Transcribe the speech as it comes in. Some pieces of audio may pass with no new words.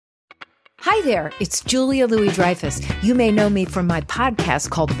Hi there, it's Julia Louis-Dreyfus. You may know me from my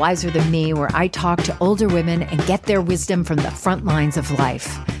podcast called Wiser Than Me, where I talk to older women and get their wisdom from the front lines of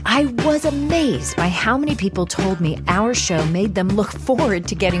life. I was amazed by how many people told me our show made them look forward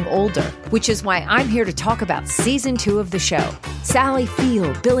to getting older, which is why I'm here to talk about season 2 of the show. Sally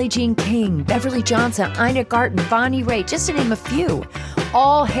Field, Billie Jean King, Beverly Johnson, Ina Garten, Bonnie Raitt, just to name a few.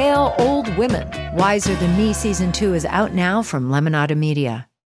 All hail old women. Wiser Than Me season 2 is out now from Lemonada Media.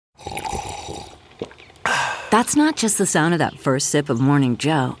 That's not just the sound of that first sip of Morning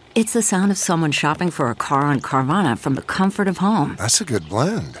Joe. It's the sound of someone shopping for a car on Carvana from the comfort of home. That's a good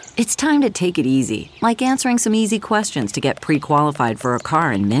blend. It's time to take it easy, like answering some easy questions to get pre-qualified for a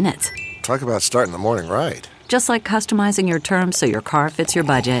car in minutes. Talk about starting the morning right. Just like customizing your terms so your car fits your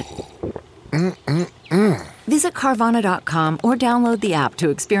budget. Visit Carvana.com or download the app to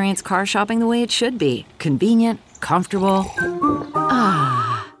experience car shopping the way it should be. Convenient, comfortable.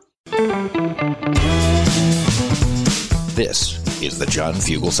 This is the John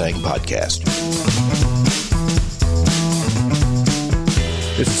Fugelsang Podcast.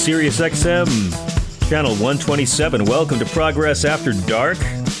 This is Sirius XM, channel 127. Welcome to Progress After Dark.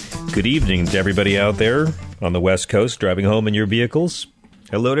 Good evening to everybody out there on the West Coast driving home in your vehicles.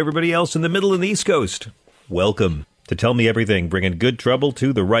 Hello to everybody else in the middle and the East Coast. Welcome to Tell Me Everything, bringing good trouble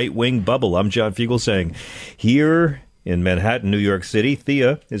to the right-wing bubble. I'm John Fugelsang. Here in Manhattan, New York City,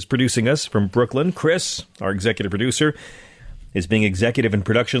 Thea is producing us from Brooklyn. Chris, our executive producer, is being executive in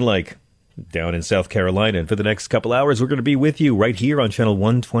production like down in South Carolina. And for the next couple hours, we're going to be with you right here on channel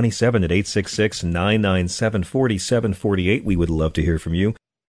 127 at 866-997-4748. We would love to hear from you.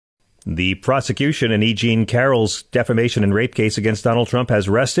 The prosecution in E. Jean Carroll's defamation and rape case against Donald Trump has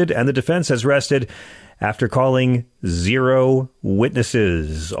rested, and the defense has rested after calling 0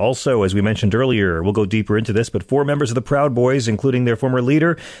 witnesses. Also, as we mentioned earlier, we'll go deeper into this, but 4 members of the Proud Boys, including their former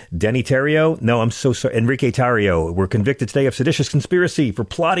leader, Enrique Tarrio, were convicted today of seditious conspiracy for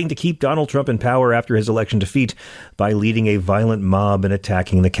plotting to keep Donald Trump in power after his election defeat by leading a violent mob and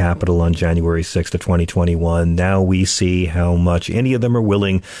attacking the Capitol on January 6th of 2021. Now we see how much any of them are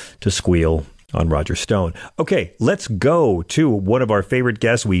willing to squeal on Roger Stone. Okay, let's go to one of our favorite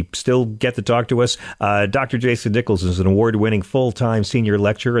guests. We still get to talk to us. Dr. Jason Nichols is an award-winning full-time senior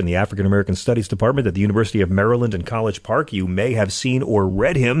lecturer in the African American Studies Department at the University of Maryland in College Park. You may have seen or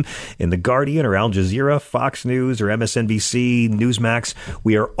read him in The Guardian or Al Jazeera, Fox News or MSNBC, Newsmax.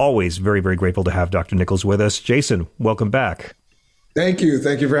 We are always very, very grateful to have Dr. Nichols with us. Jason, welcome back. Thank you.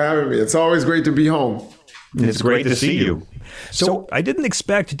 Thank you for having me. It's always great to be home. It's great to see you. So I didn't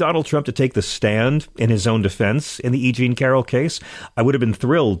expect Donald Trump to take the stand in his own defense in the E. Jean Carroll case. I would have been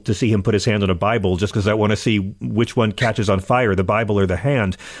thrilled to see him put his hand on a Bible just because I want to see which one catches on fire, the Bible or the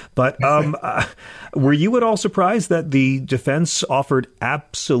hand. But were you at all surprised that the defense offered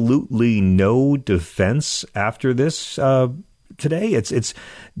absolutely no defense after this today? It's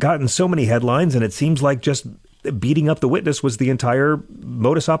gotten so many headlines, and it seems like just beating up the witness was the entire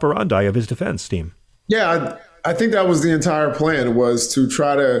modus operandi of his defense team. Yeah, I think that was the entire plan, was to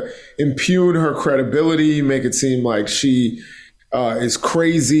try to impugn her credibility, make it seem like she is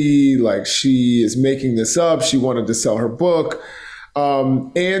crazy, like she is making this up. She wanted to sell her book,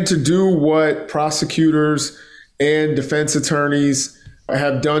 and to do what prosecutors and defense attorneys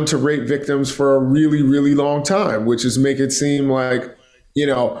have done to rape victims for a really, really long time, which is make it seem like, you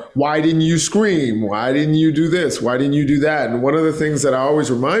know, why didn't you scream? Why didn't you do this? Why didn't you do that? And one of the things that I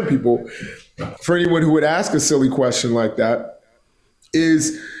always remind people, for anyone who would ask a silly question like that,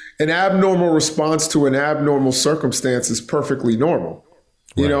 is an abnormal response to an abnormal circumstance is perfectly normal.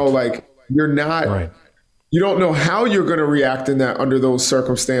 You know, like you're not, you don't know how you're going to react in that under those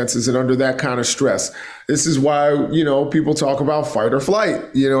circumstances and under that kind of stress. This is why, you know, people talk about fight or flight.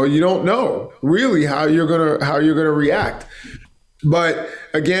 You know, you don't know really how you're going to react. But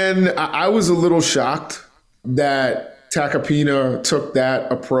again, I was a little shocked that Tacopina took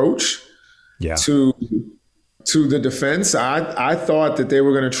that approach to the defense. I thought that they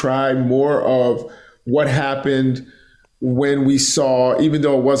were going to try more of what happened when we saw, even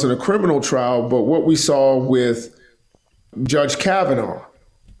though it wasn't a criminal trial, but what we saw with Judge Kavanaugh,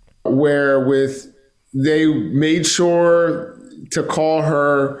 where they made sure to call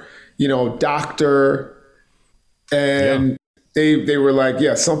her, you know, doctor, and they were like,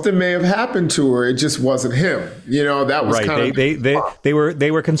 yeah, something may have happened to her. It just wasn't him. You know, that was kind of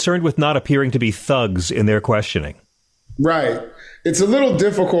they were concerned with not appearing to be thugs in their questioning. Right. It's a little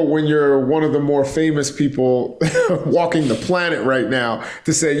difficult when you're one of the more famous people walking the planet right now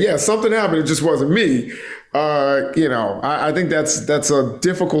to say, yeah, something happened. It just wasn't me. You know, I think that's a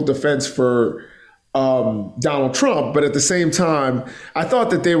difficult defense for Donald Trump. But at the same time, I thought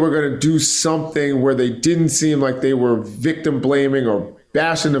that they were going to do something where they didn't seem like they were victim blaming or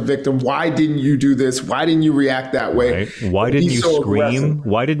bashing the victim. Why didn't you do this? Why didn't you react that way? Right. Why didn't you scream? Aggressive.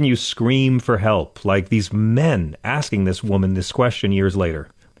 Why didn't you scream for help? Like these men asking this woman this question years later.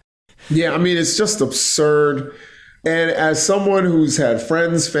 Yeah, I mean, it's just absurd. And as someone who's had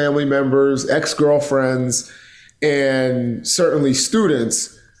friends, family members, ex-girlfriends, and certainly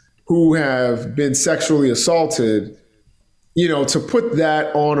students who have been sexually assaulted, you know, to put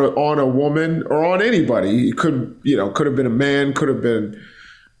that on a woman or on anybody, it could have been a man, could have been,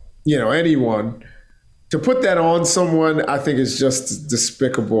 anyone. To put that on someone, I think is just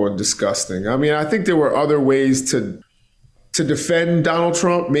despicable and disgusting. I mean, I think there were other ways to defend Donald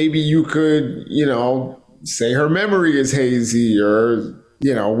Trump. Maybe you could, say her memory is hazy or,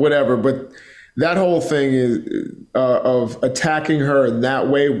 whatever. But that whole thing is of attacking her in that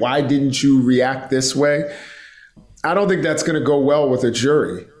way. Why didn't you react this way? I don't think that's going to go well with a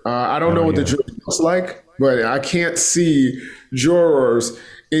jury. I don't know what the jury looks like, but I can't see jurors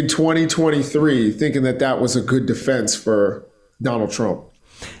in 2023 thinking that was a good defense for Donald Trump.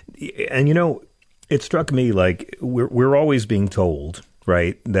 And, it struck me like we're always being told,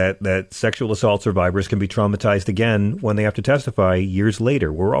 right, that sexual assault survivors can be traumatized again when they have to testify years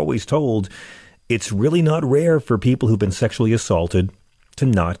later. We're always told it's really not rare for people who've been sexually assaulted to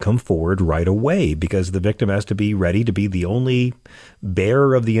not come forward right away because the victim has to be ready to be the only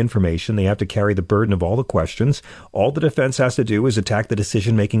bearer of the information. They have to carry the burden of all the questions. All the defense has to do is attack the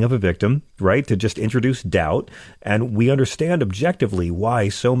decision-making of a victim, right, to just introduce doubt. And we understand objectively why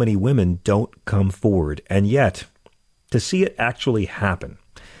so many women don't come forward. And yet, to see it actually happen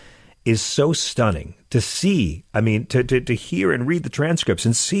is so stunning. To see, to hear and read the transcripts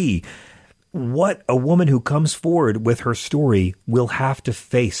and see what a woman who comes forward with her story will have to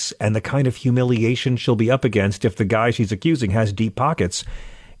face and the kind of humiliation she'll be up against if the guy she's accusing has deep pockets.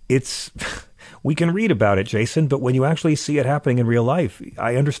 We can read about it, Jason, but when you actually see it happening in real life,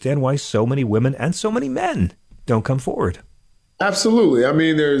 I understand why so many women and so many men don't come forward. Absolutely. I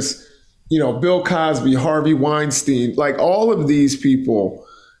mean, there's, Bill Cosby, Harvey Weinstein, like all of these people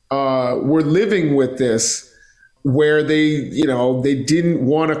were living with this where they didn't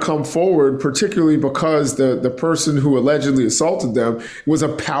want to come forward, particularly because the person who allegedly assaulted them was a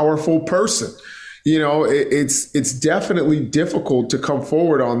powerful person. It's definitely difficult to come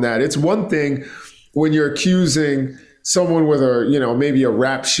forward on that. It's one thing when you're accusing someone with maybe a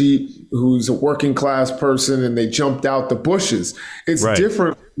rap sheet who's a working class person and they jumped out the bushes. It's right.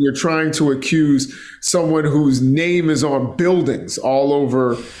 Different when you're trying to accuse someone whose name is on buildings all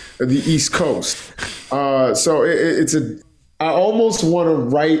over the East Coast. So I almost want to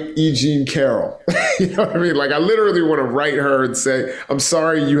write E. Jean Carroll. You know what I mean? Like I literally want to write her and say, I'm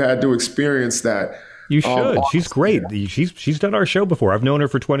sorry you had to experience that. You should. She's great. She's done our show before. I've known her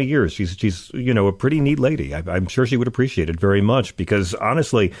for 20 years. She's a pretty neat lady. I'm sure she would appreciate it very much because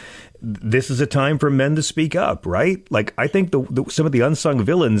honestly, this is a time for men to speak up, right? Like I think some of the unsung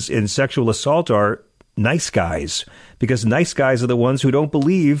villains in sexual assault are nice guys because nice guys are the ones who don't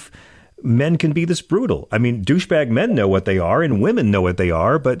believe men can be this brutal. I mean, douchebag men know what they are and women know what they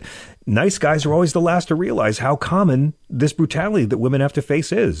are, but nice guys are always the last to realize how common this brutality that women have to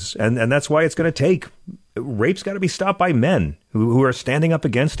face is. And that's why it's going to take rape's got to be stopped by men who are standing up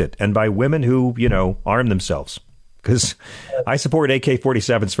against it and by women who, arm themselves. Because I support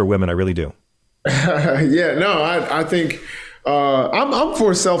AK-47s for women. I really do. Yeah, no, I think I'm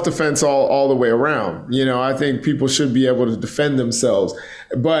for self-defense all the way around. I think people should be able to defend themselves.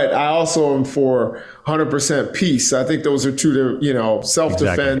 But I also am for 100% peace. I think those are two,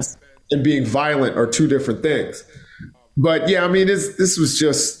 self-defense and being violent are two different things. But yeah, I mean, this was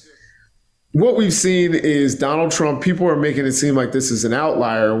just what we've seen is Donald Trump. People are making it seem like this is an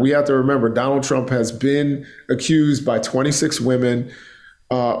outlier. We have to remember Donald Trump has been accused by 26 women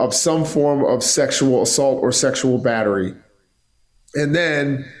of some form of sexual assault or sexual battery. And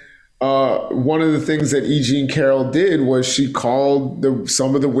then one of the things that E. Jean Carroll did was she called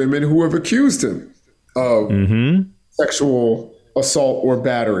some of the women who have accused him of sexual assault or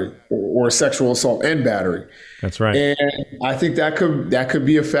battery or sexual assault and battery. That's right. And I think that could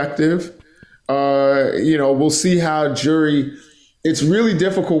be effective. We'll see how jury. It's really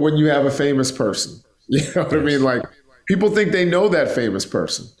difficult when you have a famous person. You know what I mean? Like people think they know that famous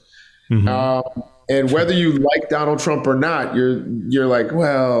person. Mm-hmm. And whether you like Donald Trump or not, you're like,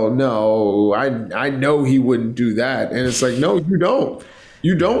 well, no, I know he wouldn't do that. And it's like, no, you don't.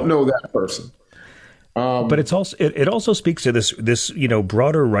 You don't know that person. But it's also it also speaks to this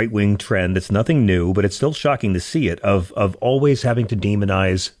broader right wing trend. It's nothing new, but it's still shocking to see it of always having to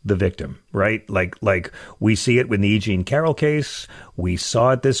demonize the victim, right? Like we see it with the E. Jean Carroll case. We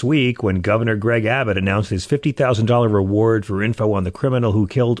saw it this week when Governor Greg Abbott announced his $50,000 reward for info on the criminal who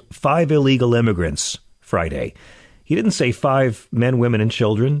killed 5 illegal immigrants Friday. He didn't say 5 men, women, and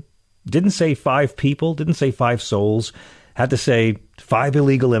children. Didn't say 5 people. Didn't say 5 souls. Had to say 5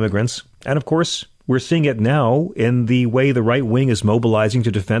 illegal immigrants. And of course, we're seeing it now in the way the right wing is mobilizing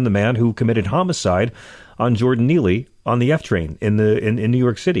to defend the man who committed homicide on Jordan Neely on the F train in New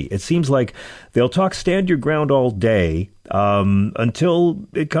York City. It seems like they'll talk stand your ground all day until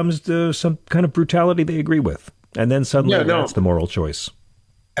it comes to some kind of brutality they agree with. And then suddenly that's the moral choice.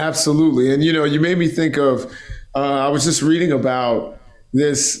 Absolutely. And, you made me think of, I was just reading about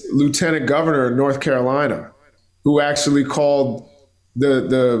this lieutenant governor in North Carolina who actually called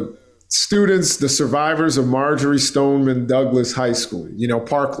the students, the survivors of Marjory Stoneman Douglas High School,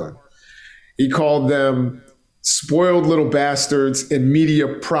 Parkland. He called them spoiled little bastards and media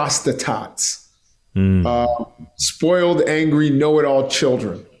prostitutes, spoiled, angry, know-it-all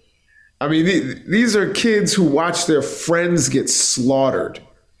children. I mean, these are kids who watch their friends get slaughtered.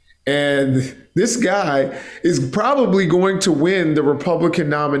 And this guy is probably going to win the Republican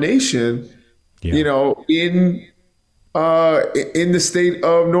nomination, in the state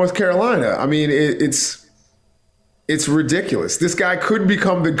of North Carolina. I mean, it's ridiculous. This guy could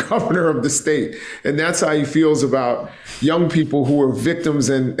become the governor of the state. And that's how he feels about young people who are victims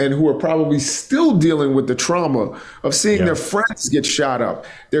and who are probably still dealing with the trauma of seeing their friends get shot up,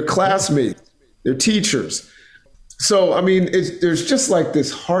 their classmates, their teachers. So, I mean, there's just like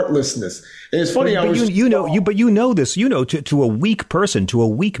this heartlessness. And it's funny. To a weak person, to a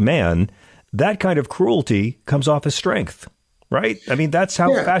weak man, that kind of cruelty comes off as strength, right? I mean, that's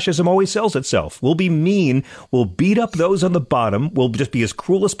how fascism always sells itself. We'll be mean. We'll beat up those on the bottom. We'll just be as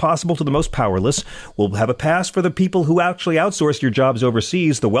cruel as possible to the most powerless. We'll have a pass for the people who actually outsource your jobs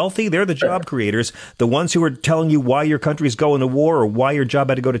overseas. The wealthy, they're the job creators. The ones who are telling you why your country's going to war or why your job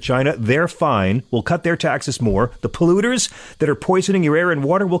had to go to China, they're fine. We'll cut their taxes more. The polluters that are poisoning your air and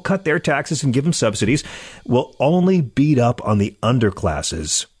water, we'll cut their taxes and give them subsidies. We'll only beat up on the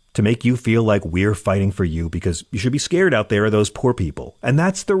underclasses to make you feel like we're fighting for you because you should be scared out there of those poor people. And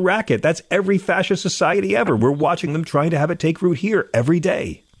that's the racket. That's every fascist society ever. We're watching them trying to have it take root here every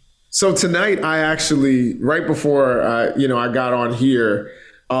day. So tonight, I actually, right before, I got on here,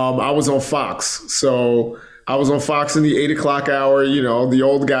 I was on Fox. So I was on Fox in the 8 o'clock hour, the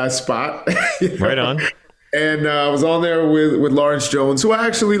old guy spot. Right on. And I was on there with Lawrence Jones, who I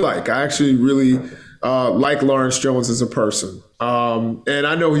actually like. I actually really like Lawrence Jones as a person. And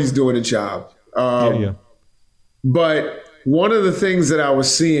I know he's doing a job. But one of the things that I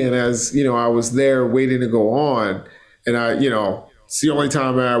was seeing as, I was there waiting to go on, and it's the only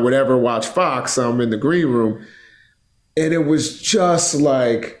time I would ever watch Fox. I'm in the green room. And it was just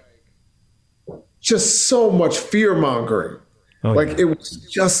so much fear mongering. It was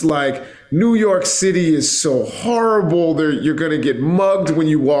just like New York City is so horrible. You're going to get mugged when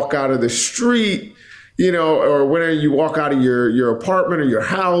you walk out of the street. Or when you walk out of your apartment or your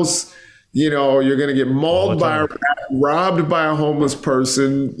house, you're going to get mauled by a rat, robbed by a homeless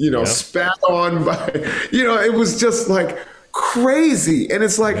person, spat on by, it was just like crazy. And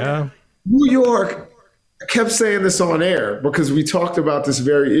it's like New York, I kept saying this on air because we talked about this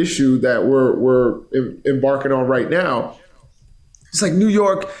very issue that we're embarking on right now. It's like New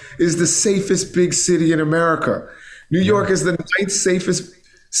York is the safest big city in America. New York is the 9th safest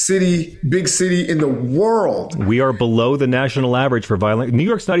big city in the world. We are below the national average for violence. New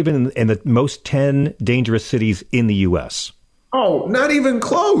York's not even in the most 10 dangerous cities in the U.S. Oh, not even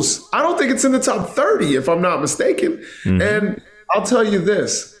close. I don't think it's in the top 30, if I'm not mistaken. Mm-hmm. And I'll tell you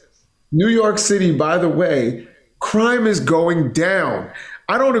this. New York City, by the way, crime is going down.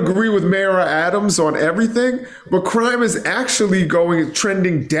 I don't agree with Mayor Adams on everything, but crime is actually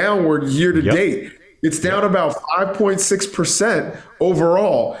trending downward year to date. It's down about 5.6%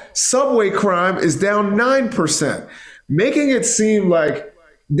 overall. Subway crime is down 9%, making it seem like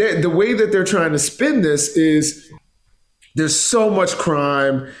the way that they're trying to spin this is there's so much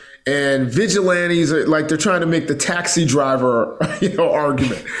crime and vigilantes are like they're trying to make the taxi driver,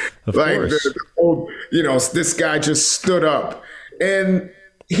 argument. Of course. This guy just stood up. And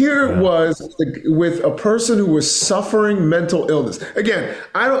here it was with a person who was suffering mental illness. Again,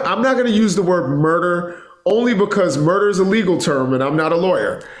 I'm not going to use the word murder only because murder is a legal term and I'm not a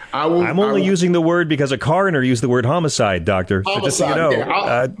lawyer. I'm only using the word because a coroner used the word homicide, doctor. Homicide, so just so you know,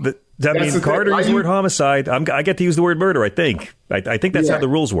 Carter used the word homicide. I get to use the word murder, I think. I think that's how the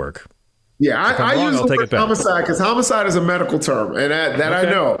rules work. Yeah, I wrong, use I'll the take word it back. homicide because homicide is a medical term, and that I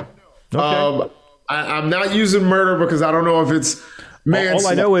Okay. know. Okay. I'm not using murder because I don't know if it's manslaughter.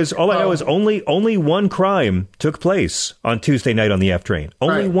 All I know is only one crime took place on Tuesday night on the F train.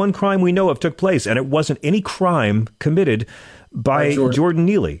 Only Right. one crime we know of took place, and it wasn't any crime committed by Jordan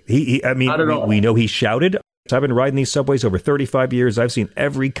Neely. I mean, Not at all. we know he shouted. I've been riding these subways over 35 years. I've seen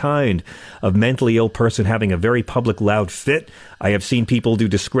every kind of mentally ill person having a very public, loud fit. I have seen people do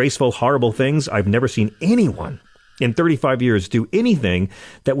disgraceful, horrible things. I've never seen anyone in 35 years do anything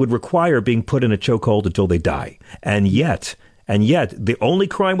that would require being put in a chokehold until they die. And yet, the only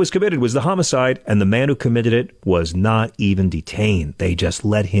crime was committed was the homicide, and the man who committed it was not even detained. They just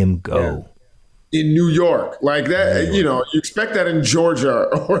let him go. Yeah. In New York, like that, you expect that in Georgia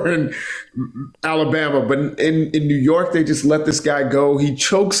or in Alabama, but in New York, they just let this guy go. He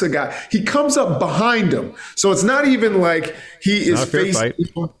chokes a guy. He comes up behind him. So it's not even like he is facing.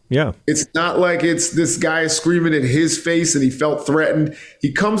 Yeah. It's not like it's this guy screaming at his face and he felt threatened.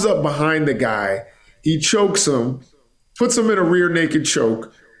 He comes up behind the guy. He chokes him, puts him in a rear naked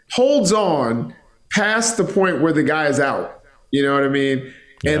choke, holds on past the point where the guy is out. You know what I mean?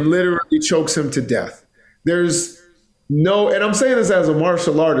 And literally chokes him to death. There's no, and I'm saying this as a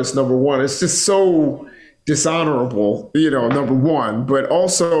martial artist, number one, it's just so dishonorable, number one. But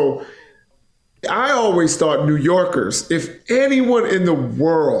also, I always thought New Yorkers, if anyone in the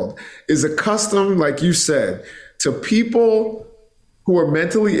world is accustomed, like you said, to people who are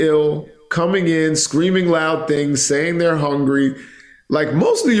mentally ill, coming in, screaming loud things, saying they're hungry, like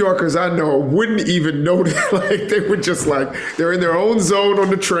most New Yorkers I know wouldn't even notice. Like they would just they're in their own zone on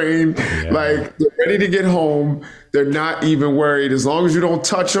the train. Yeah. Like they're ready to get home. They're not even worried. As long as you don't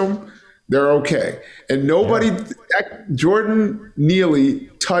touch them, they're okay. And Jordan Neely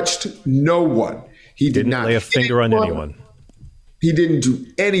touched no one. He didn't lay a finger on anyone. He didn't do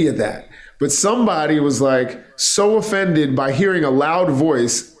any of that. But somebody was so offended by hearing a loud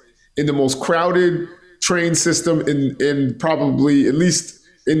voice in the most crowded train system in probably, at least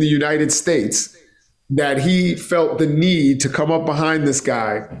in the United States, that he felt the need to come up behind this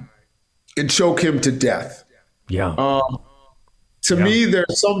guy and choke him to death. Yeah. To me,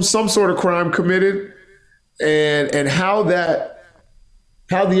 there's some sort of crime committed, and how the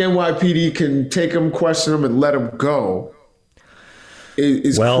NYPD can take him, question him, and let him go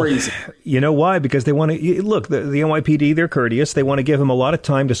is crazy. You know why? Because they want to look. The NYPD, they're courteous. They want to give him a lot of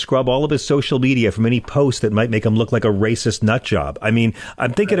time to scrub all of his social media from any post that might make him look like a racist nut job. I mean,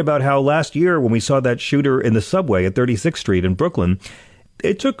 I'm thinking about how last year when we saw that shooter in the subway at 36th Street in Brooklyn,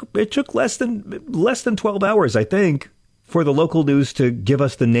 it took less than 12 hours, I think, for the local news to give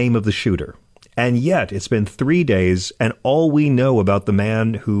us the name of the shooter. And yet it's been 3 days, and all we know about the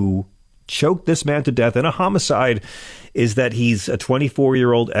man who choked this man to death in a homicide is that he's a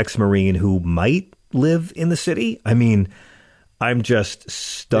 24-year-old ex-Marine who might live in the city. I mean, I'm just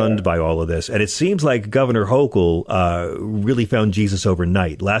stunned by all of this. And it seems like Governor Hochul really found Jesus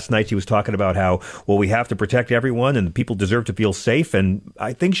overnight. Last night she was talking about how, we have to protect everyone and people deserve to feel safe. And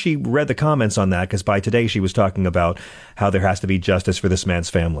I think she read the comments on that, because by today she was talking about how there has to be justice for this man's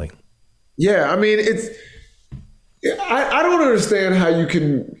family. Yeah, I mean, I don't understand how you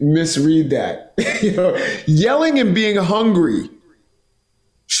can misread that. Yelling and being hungry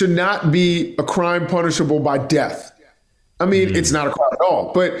should not be a crime punishable by death. I mean, it's not a crime at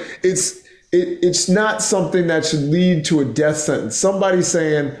all, but it's not something that should lead to a death sentence. Somebody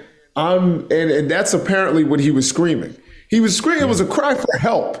saying, and that's apparently what he was screaming. He was screaming, it was a cry for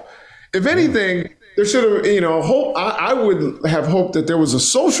help. If anything, there should have, I would have hoped that there was a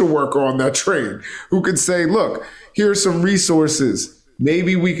social worker on that train who could say, look, here's some resources.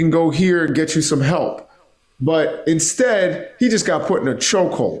 Maybe we can go here and get you some help. But instead, he just got put in a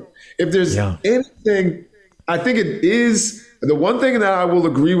chokehold. If there's anything, I think it is the one thing that I will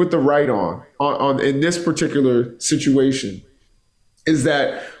agree with the right on in this particular situation is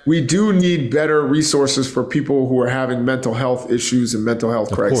that we do need better resources for people who are having mental health issues and mental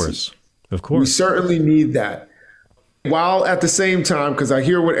health crises. Of course. We certainly need that. While at the same time, because I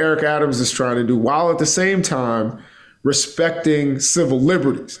hear what Eric Adams is trying to do, while at the same time respecting civil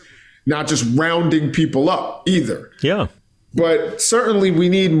liberties, not just rounding people up either. Yeah. But certainly we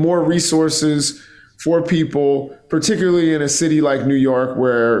need more resources for people, particularly in a city like New York,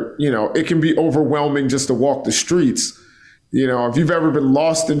 where, it can be overwhelming just to walk the streets. If you've ever been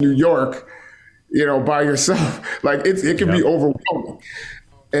lost in New York, by yourself, it can be overwhelming.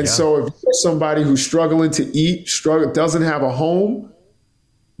 And so if you're somebody who's struggling to eat, doesn't have a home,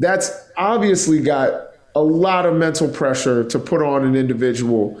 that's obviously got a lot of mental pressure to put on an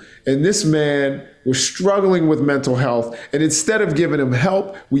individual. And this man was struggling with mental health. And instead of giving him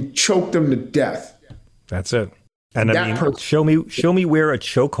help, we choked him to death. That's it. And I mean, show me where a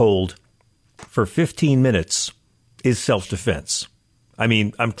chokehold for 15 minutes is self-defense. I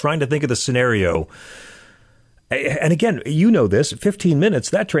mean, I'm trying to think of the scenario. And again, you know this, 15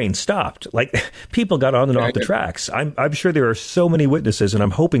 minutes, that train stopped. Like, people got on and off the tracks. I'm sure there are so many witnesses, and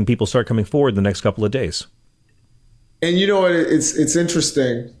I'm hoping people start coming forward in the next couple of days. And you know what? It's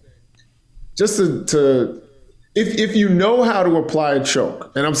interesting. Just to if you know how to apply a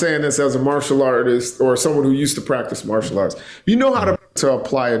choke, and I'm saying this as a martial artist or someone who used to practice martial arts, if you know how to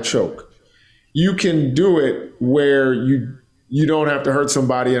apply a choke, you can do it where you don't have to hurt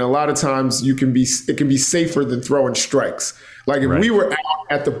somebody. And a lot of times it can be safer than throwing strikes. Like if we were out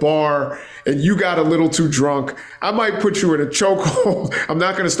at the bar and you got a little too drunk, I might put you in a chokehold. I'm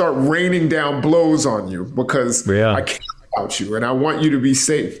not going to start raining down blows on you because I care about you and I want you to be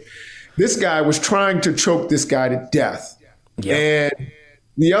safe. This guy was trying to choke this guy to death. Yeah. And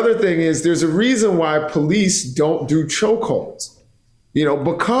the other thing is there's a reason why police don't do chokeholds,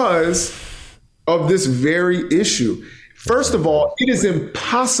 because of this very issue. First of all, it is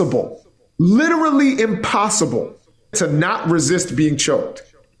impossible, literally impossible, to not resist being choked.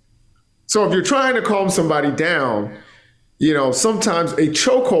 So if you're trying to calm somebody down, sometimes a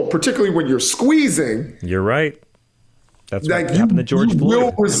chokehold, particularly when you're squeezing. You're right. That's what happened to George Floyd. You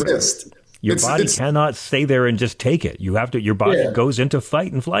will resist. Your body cannot stay there and just take it. You have to. Your body goes into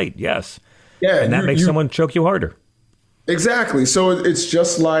fight and flight. Yes. Yeah. And that makes someone choke you harder. Exactly. So it's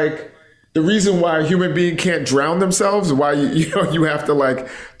just like the reason why a human being can't drown themselves, why you have to like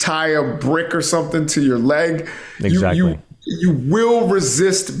tie a brick or something to your leg. Exactly. You will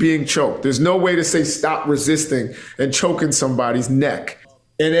resist being choked. There's no way to say stop resisting and choking somebody's neck.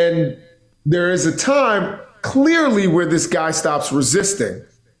 And then there is a time clearly where this guy stops resisting.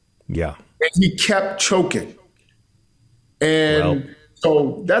 Yeah. And he kept choking. And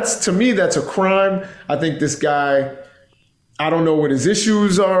so to me, that's a crime. I think this guy, I don't know what his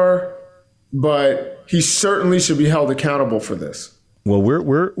issues are, but he certainly should be held accountable for this. Well,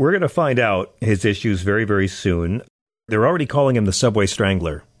 we're going to find out his issues very, very soon. They're already calling him the Subway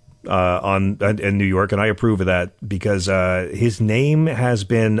Strangler in New York, and I approve of that because his name has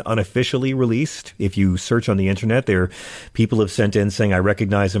been unofficially released. If you search on the internet, people have sent in saying, I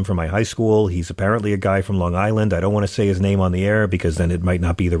recognize him from my high school. He's apparently a guy from Long Island. I don't want to say his name on the air because then it might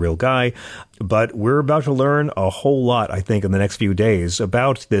not be the real guy. But we're about to learn a whole lot, I think, in the next few days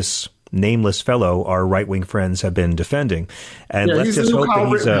about this nameless fellow our right-wing friends have been defending. And let's just hope that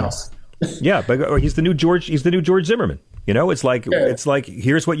he's the new George Zimmerman. It's like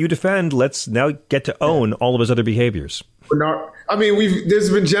here's what you defend. Let's now get to own all of his other behaviors. Bernard, there's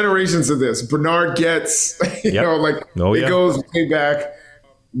been generations of this. Bernard Goetz, it goes way back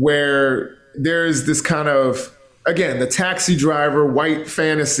where there's this kind of, again, the taxi driver white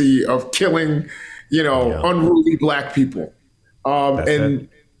fantasy of killing, unruly black people. And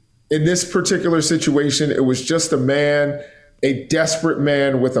in this particular situation, it was just a desperate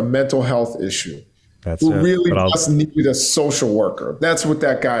man with a mental health issue. Who really just needed a social worker. That's what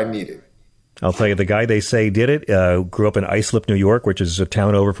that guy needed. I'll tell you, the guy they say did it grew up in Islip, New York, which is a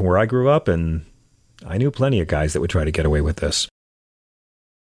town over from where I grew up, and I knew plenty of guys that would try to get away with this.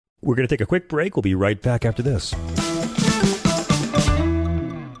 We're going to take a quick break. We'll be right back after this.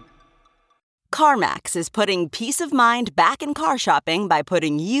 CarMax is putting peace of mind back in car shopping by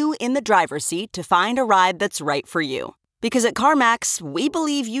putting you in the driver's seat to find a ride that's right for you. Because at CarMax, we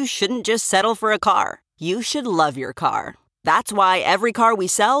believe you shouldn't just settle for a car. You should love your car. That's why every car we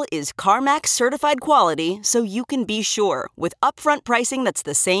sell is CarMax certified quality, so you can be sure with upfront pricing that's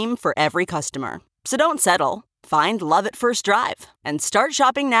the same for every customer. So don't settle. Find love at first drive and start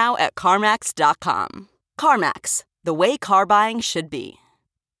shopping now at CarMax.com. CarMax, the way car buying should be.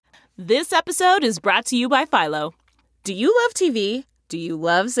 This episode is brought to you by Philo. Do you love TV? Do you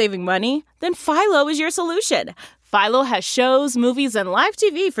love saving money? Then Philo is your solution. Philo has shows, movies, and live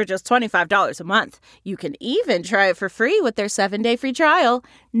TV for just $25 a month. You can even try it for free with their 7-day free trial.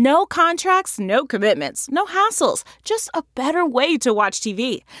 No contracts, no commitments, no hassles. Just a better way to watch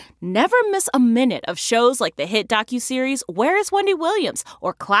TV. Never miss a minute of shows like the hit docuseries Where is Wendy Williams?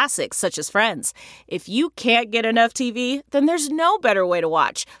 Or classics such as Friends. If you can't get enough TV, then there's no better way to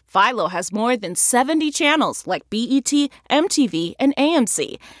watch. Philo has more than 70 channels like BET, MTV, and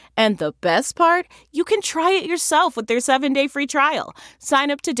AMC. And the best part? You can try it yourself with their 7-day free trial. Sign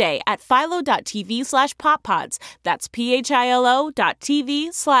up today at philo.tv/poppods. That's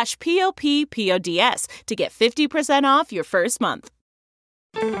philo.tv/POPPODS to get 50% off your first month.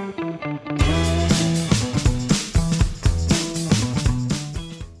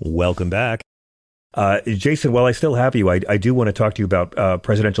 Welcome back. Jason, while I still have you, I do want to talk to you about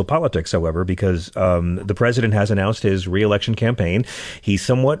presidential politics, however, because the president has announced his re-election campaign. He's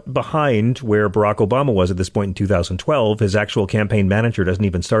somewhat behind where Barack Obama was at this point in 2012. His actual campaign manager doesn't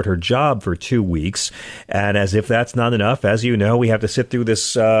even start her job for 2 weeks. And as if that's not enough, as you know, we have to sit through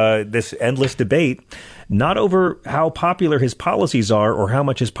this endless debate, not over how popular his policies are or how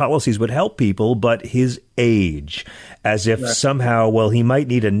much his policies would help people, but his age. As if somehow, well, he might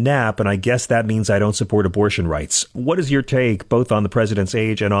need a nap, and I guess that means I don't support abortion rights. What is your take both on the president's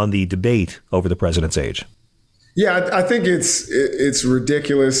age and on the debate over the president's age? Yeah, I think it's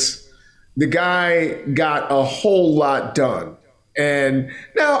ridiculous. The guy got a whole lot done. And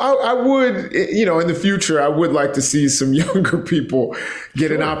now I would, in the future, I would like to see some younger people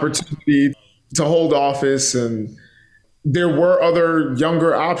get an opportunity to hold office, and there were other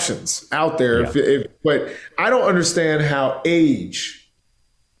younger options out there. But I don't understand how age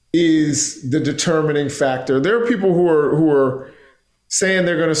is the determining factor. There are people who are saying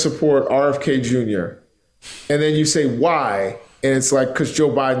they're going to support RFK Jr., and then you say why, and it's like, because Joe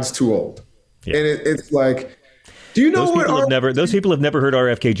Biden's too old. Yeah. And it's like, do you know those people have never heard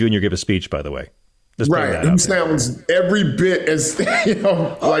RFK Jr. give a speech, by the way. Right. He sounds every bit as, like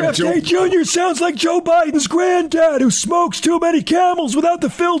RFK Jr. sounds like Joe Biden's granddad who smokes too many Camels without the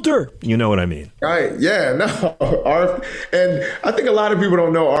filter. You know what I mean? Right. Yeah. No. And I think a lot of people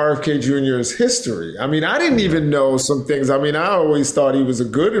don't know RFK Jr.'s history. I mean, I didn't even know some things. I mean, I always thought he was a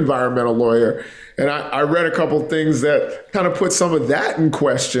good environmental lawyer. And I read a couple of things that kind of put some of that in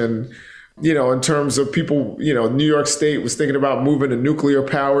question. In terms of people, New York State was thinking about moving to nuclear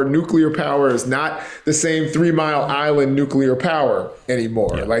power. Nuclear power is not the same 3 Mile Island nuclear power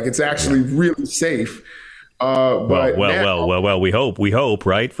anymore. Yeah. Like, it's actually really safe. Well, we hope,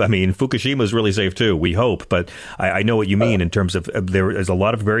 right? I mean, Fukushima is really safe too. We hope, but I know what you mean in terms of there is a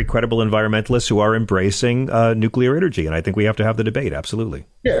lot of very credible environmentalists who are embracing nuclear energy, and I think we have to have the debate. Absolutely.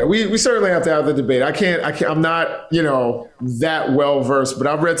 Yeah, we certainly have to have the debate. I can't. I'm not, that well versed, but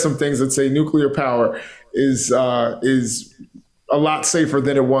I've read some things that say nuclear power is a lot safer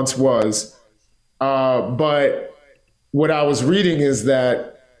than it once was. But what I was reading is that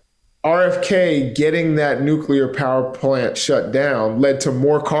RFK getting that nuclear power plant shut down led to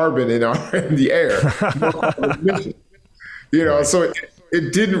more carbon in the air, more carbon emissions. So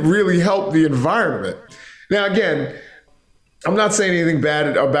it didn't really help the environment. Now, again, I'm not saying anything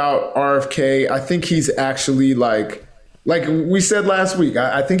bad about RFK. I think he's actually like we said last week,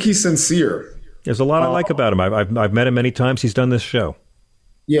 I think he's sincere. There's a lot I like about him. I've met him many times. He's done this show.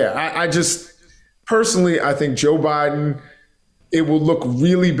 Yeah, I just personally, I think Joe Biden, it will look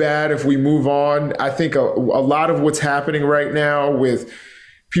really bad if we move on. I think a lot of what's happening right now with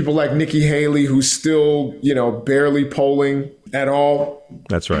people like Nikki Haley, who's still, barely polling at all.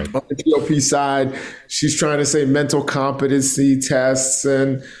 That's right. On the GOP side, she's trying to say mental competency tests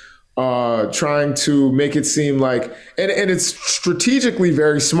and trying to make it seem like, and it's strategically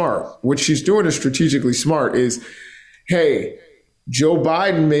very smart. What she's doing is strategically smart is, hey, Joe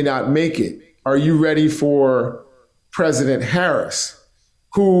Biden may not make it. Are you ready for President Harris,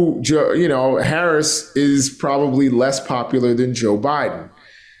 who, Harris is probably less popular than Joe Biden.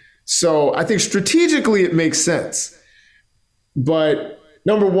 So I think strategically it makes sense. But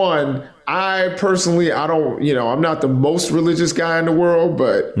number one, I don't, I'm not the most religious guy in the world,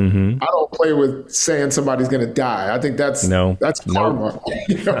 but I don't play with saying somebody's going to die. I think that's karma.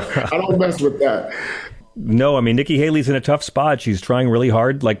 I don't mess with that. No, I mean, Nikki Haley's in a tough spot. She's trying really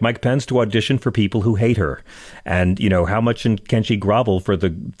hard, like Mike Pence, to audition for people who hate her. And, how much can she grovel for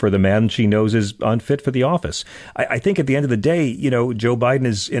the man she knows is unfit for the office? I think at the end of the day, Joe Biden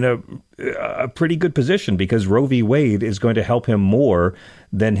is in a pretty good position because Roe v. Wade is going to help him more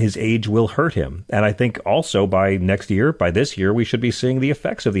than his age will hurt him. And I think also by this year, we should be seeing the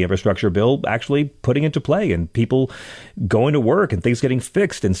effects of the infrastructure bill actually putting into play and people going to work and things getting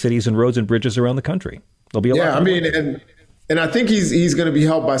fixed in cities and roads and bridges around the country. There'll be a lot. Yeah, I mean, and I think he's going to be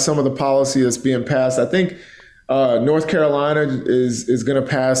helped by some of the policy that's being passed. I think North Carolina is going to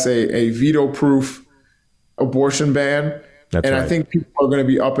pass a veto-proof abortion ban. That's right. I think people are going to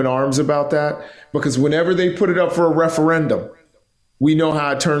be up in arms about that because whenever they put it up for a referendum, we know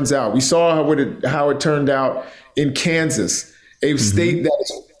how it turns out. We saw how it turned out in Kansas, a state that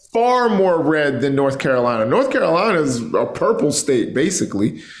is far more red than North Carolina. North Carolina is a purple state,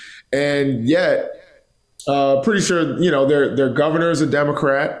 basically. And yet, pretty sure, their governor is a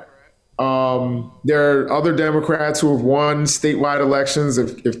Democrat. There are other Democrats who have won statewide elections.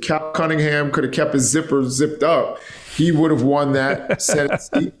 If Cal Cunningham could have kept his zipper zipped up, he would have won that Senate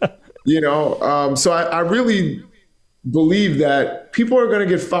seat. So I really believe that people are going to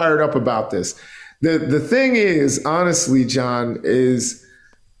get fired up about this. The thing is, honestly, John, is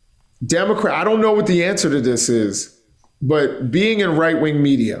Democrat. I don't know what the answer to this is, but being in right-wing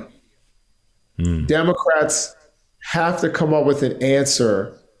media, Democrats have to come up with an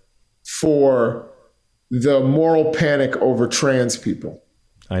answer for the moral panic over trans people.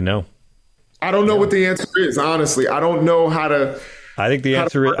 I know. I don't know what the answer is, honestly. I don't know how to. I think the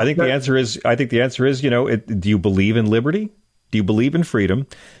answer is, do you believe in liberty? Do you believe in freedom?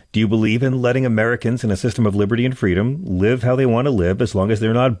 Do you believe in letting Americans in a system of liberty and freedom live how they want to live as long as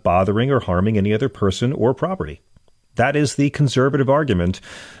they're not bothering or harming any other person or property? That is the conservative argument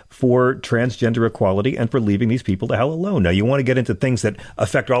for transgender equality and for leaving these people the hell alone. Now, you want to get into things that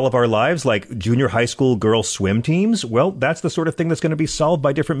affect all of our lives, like junior high school girls swim teams? Well, that's the sort of thing that's going to be solved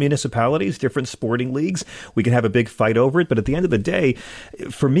by different municipalities, different sporting leagues. We can have a big fight over it. But at the end of the day,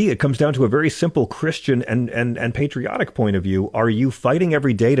 for me, it comes down to a very simple Christian and patriotic point of view. Are you fighting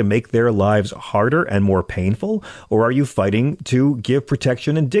every day to make their lives harder and more painful? Or are you fighting to give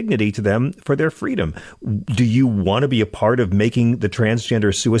protection and dignity to them for their freedom? Do you want to be a part of making the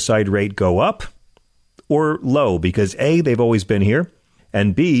transgender suicide rate go up or low? Because A, they've always been here,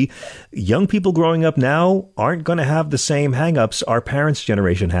 and B, young people growing up now aren't going to have the same hangups our parents'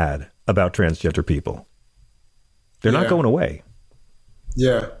 generation had about transgender people. They're not going away.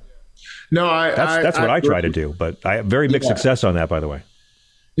 Yeah. No, that's what I try to do, but I have very mixed success on that, by the way.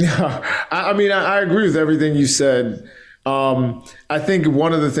 Yeah, I mean, I agree with everything you said. I think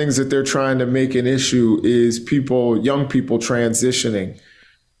one of the things that they're trying to make an issue is young people transitioning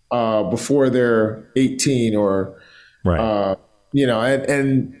before they're 18 or, right.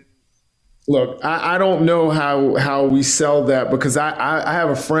 And look, I don't know how we sell that, because I have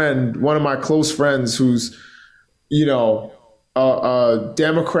a friend, one of my close friends who's, a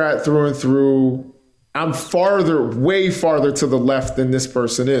Democrat through and through. I'm way farther to the left than this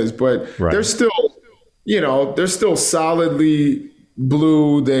person is, but they're still solidly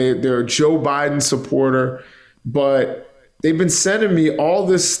blue. They're a Joe Biden supporter, but they've been sending me all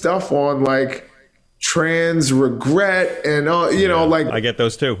this stuff on like trans regret and like I get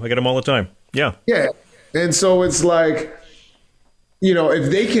those too. I get them all the time. Yeah. Yeah. And so it's like,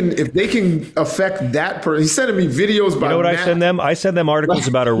 if they can affect that person. He's sending me videos by. You know what I send them? I send them articles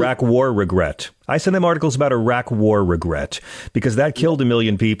about Iraq war regret. Because that killed 1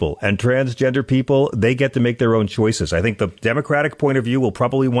 million people, and transgender people, they get to make their own choices. I think the Democratic point of view will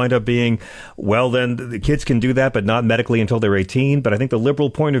probably wind up being, well, then the kids can do that, but not medically until they're 18. But I think the liberal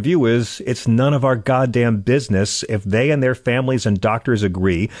point of view is it's none of our goddamn business if they and their families and doctors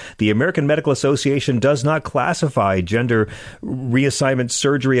agree. The American Medical Association does not classify gender reassignment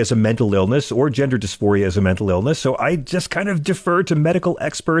surgery as a mental illness or gender dysphoria as a mental illness. So I just kind of defer to medical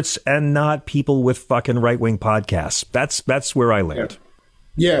experts and not people with fucking right-wing podcasts. That's where I land.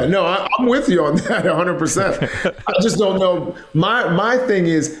 Yeah, no, I'm with you on that 100%. I just don't know. My thing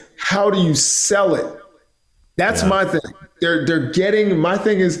is, how do you sell it? That's my thing. They're getting, my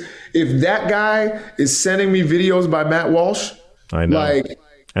thing is, if that guy is sending me videos by Matt Walsh, I know.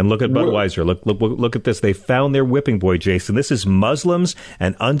 And look at Budweiser. Look at this. They found their whipping boy, Jason. This is Muslims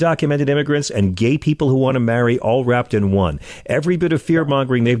and undocumented immigrants and gay people who want to marry all wrapped in one. Every bit of fear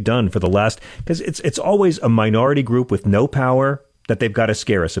mongering they've done for the last, because it's always a minority group with no power that they've got to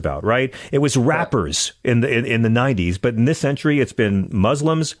scare us about, right? It was rappers in the 90s, but in this century, it's been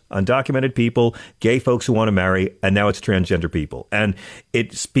Muslims, undocumented people, gay folks who want to marry, and now it's transgender people. And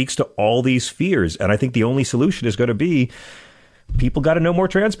it speaks to all these fears. And I think the only solution is going to be people got to know more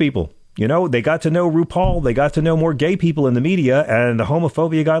trans people. They got to know RuPaul. They got to know more gay people in the media, and the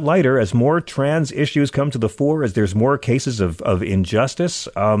homophobia got lighter as more trans issues come to the fore, as there's more cases of injustice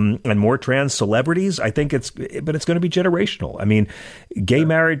and more trans celebrities. I think it's going to be generational. I mean, gay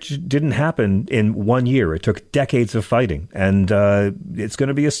marriage didn't happen in 1 year. It took decades of fighting, and it's going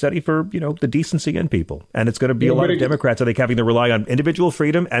to be a study for, the decency in people. And it's going to be a lot of Democrats, I think, having to rely on individual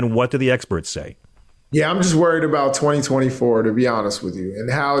freedom and what do the experts say. Yeah, I'm just worried about 2024, to be honest with you, and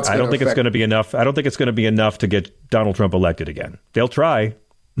how it's. I don't think it's going to be enough. I don't think it's going to be enough to get Donald Trump elected again. They'll try.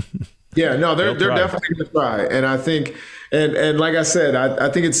 Yeah, no, they're definitely going to try, and I think, and like I said, I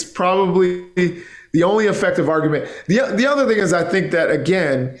think it's probably the only effective argument. The other thing is, I think that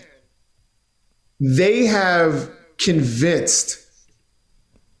again, they have convinced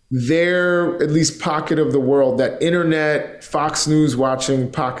their at least pocket of the world, that internet, Fox News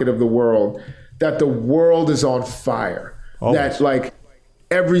watching pocket of the world, that the world is on fire. Always. That like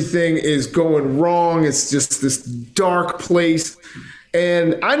everything is going wrong. It's just this dark place.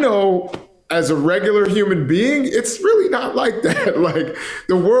 And I know as a regular human being, it's really not like that. Like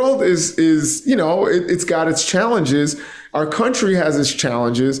the world is it's got its challenges. Our country has its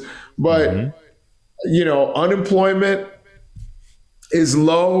challenges, but unemployment is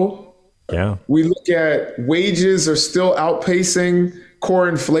low. Yeah. We look at wages are still outpacing core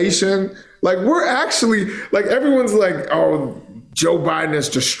inflation. Like we're actually like everyone's like, oh, Joe Biden has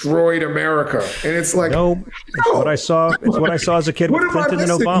destroyed America, and it's like it's what I saw. It's what I saw as a kid with Clinton and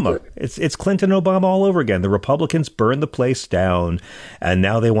Obama. It's Clinton and Obama all over again. The Republicans burned the place down, and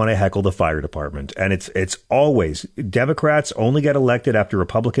now they want to heckle the fire department. And it's always Democrats only get elected after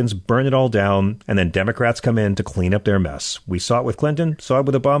Republicans burn it all down, and then Democrats come in to clean up their mess. We saw it with Clinton, saw it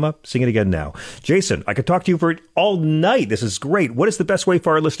with Obama, seeing it again now. Jason, I could talk to you for all night. This is great. What is the best way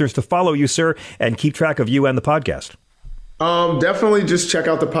for our listeners to follow you, sir, and keep track of you and the podcast? Definitely just check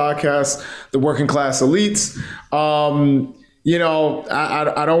out the podcast, The Working Class Elites. I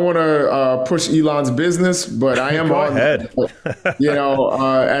don't want to push Elon's business, but I am Go ahead.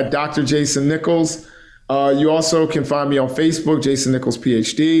 At Dr. Jason Nichols. You also can find me on Facebook, Jason Nichols,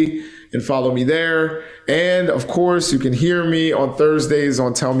 PhD, and follow me there. And of course, you can hear me on Thursdays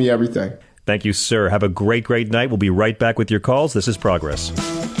on Tell Me Everything. Thank you, sir. Have a great, great night. We'll be right back with your calls. This is Progress.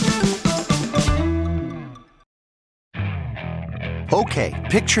 Okay,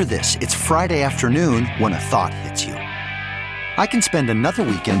 picture this. It's Friday afternoon when a thought hits you. I can spend another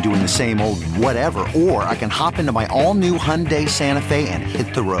weekend doing the same old whatever, or I can hop into my all-new Hyundai Santa Fe and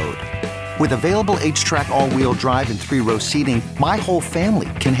hit the road. With available H-Track all-wheel drive and 3-row seating, my whole family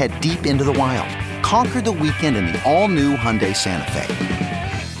can head deep into the wild. Conquer the weekend in the all-new Hyundai Santa Fe.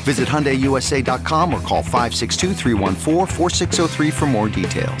 Visit HyundaiUSA.com or call 562-314-4603 for more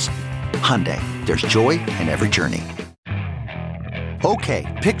details. Hyundai, there's joy in every journey. Okay,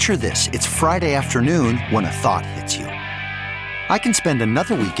 picture this. It's Friday afternoon when a thought hits you. I can spend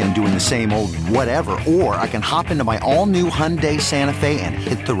another weekend doing the same old whatever, or I can hop into my all-new Hyundai Santa Fe and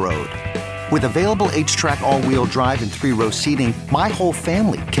hit the road. With available H-Track all-wheel drive and 3-row seating, my whole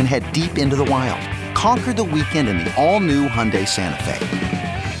family can head deep into the wild. Conquer the weekend in the all-new Hyundai Santa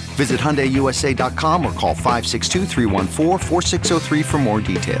Fe. Visit HyundaiUSA.com or call 562-314-4603 for more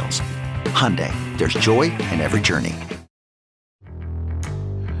details. Hyundai, there's joy in every journey.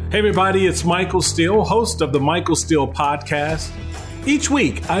 Hey everybody, it's Michael Steele, host of the Michael Steele Podcast. Each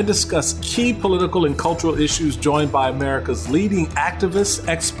week, I discuss key political and cultural issues joined by America's leading activists,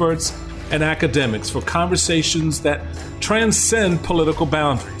 experts, and academics for conversations that transcend political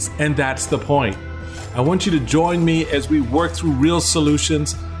boundaries. And that's the point. I want you to join me as we work through real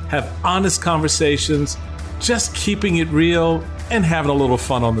solutions, have honest conversations, just keeping it real and having a little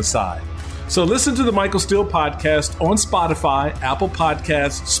fun on the side. So listen to the Michael Steele Podcast on Spotify, Apple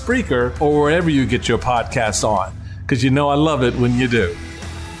Podcasts, Spreaker, or wherever you get your podcasts on, because you know I love it when you do.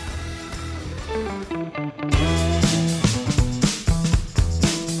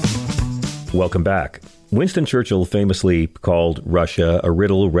 Welcome back. Winston Churchill famously called Russia a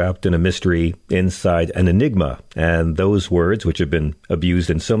riddle wrapped in a mystery inside an enigma. And those words, which have been abused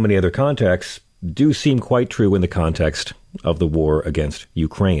in so many other contexts, do seem quite true in the context of the war against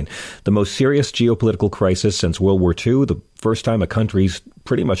Ukraine. The most serious geopolitical crisis since World War II, the first time a country's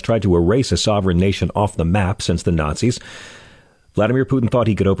pretty much tried to erase a sovereign nation off the map since the Nazis. Vladimir Putin thought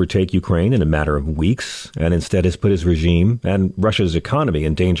he could overtake Ukraine in a matter of weeks, and instead has put his regime and Russia's economy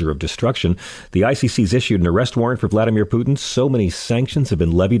in danger of destruction. The ICC's issued an arrest warrant for Vladimir Putin. So many sanctions have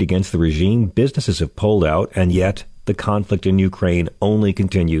been levied against the regime. Businesses have pulled out, and yet the conflict in Ukraine only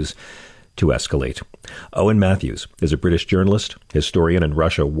continues to escalate. Owen Matthews is a British journalist, historian, and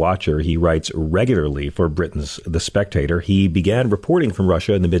Russia watcher. He writes regularly for Britain's The Spectator. He began reporting from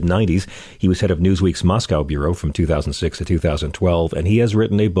Russia in the mid-90s. He was head of Newsweek's Moscow bureau from 2006 to 2012, and he has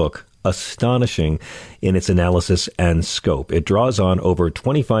written a book astonishing in its analysis and scope. It draws on over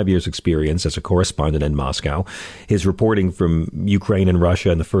 25 years' experience as a correspondent in Moscow, his reporting from Ukraine and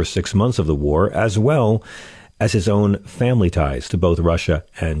Russia in the first 6 months of the war, as well as his own family ties to both Russia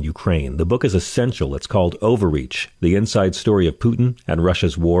and Ukraine. The book is essential. It's called Overreach, the inside story of Putin and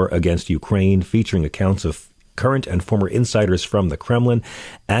Russia's war against Ukraine, featuring accounts of current and former insiders from the Kremlin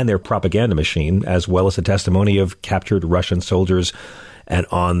and their propaganda machine, as well as the testimony of captured Russian soldiers and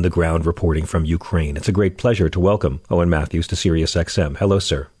on-the-ground reporting from Ukraine. It's a great pleasure to welcome Owen Matthews to SiriusXM. Hello,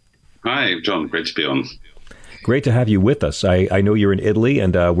 sir. Hi, John. Great to be on. Great to have you with us. I know you're in Italy,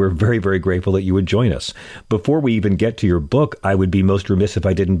 and we're very, very grateful that you would join us. Before we even get to your book, I would be most remiss if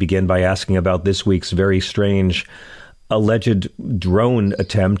I didn't begin by asking about this week's very strange alleged drone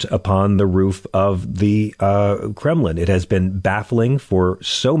attempt upon the roof of the Kremlin. It has been baffling for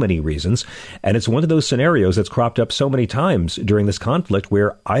so many reasons. And it's one of those scenarios that's cropped up so many times during this conflict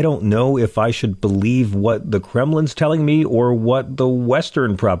where I don't know if I should believe what the Kremlin's telling me or what the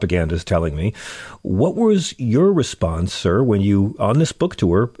Western propaganda is telling me. What was your response, sir, when you, on this book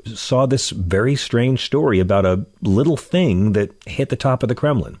tour, saw this very strange story about a little thing that hit the top of the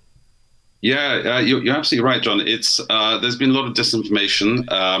Kremlin? Yeah, you're absolutely right, John. It's there's been a lot of disinformation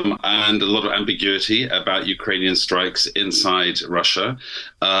and a lot of ambiguity about Ukrainian strikes inside Russia.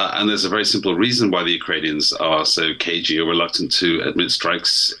 And there's a very simple reason why the Ukrainians are so cagey or reluctant to admit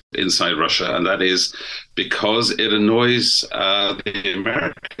strikes inside Russia, and that is because it annoys the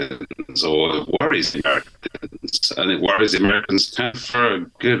Americans or worries the Americans. And it worries the Americans for a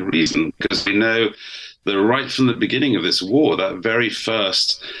good reason, because we know that right from the beginning of this war, that very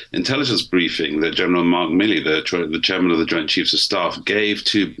first intelligence briefing that General Mark Milley, the chairman of the Joint Chiefs of Staff, gave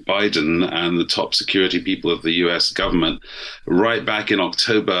to Biden and the top security people of the U.S. government right back in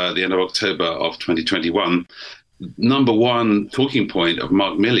October, the end of October of 2021, number one talking point of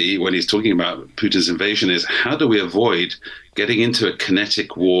Mark Milley when he's talking about Putin's invasion is, how do we avoid getting into a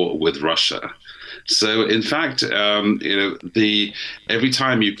kinetic war with Russia? So, in fact, every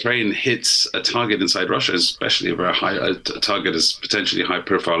time Ukraine hits a target inside Russia, especially a target as potentially high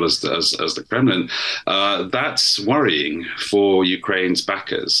profile as the Kremlin, that's worrying for Ukraine's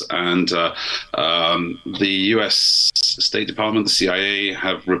backers. And the U.S. State Department, the CIA,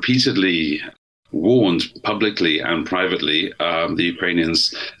 have repeatedly warned publicly and privately the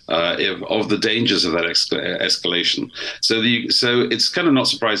Ukrainians of the dangers of that escalation. So it's kind of not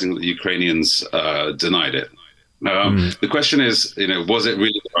surprising that the Ukrainians denied it. The question is, was it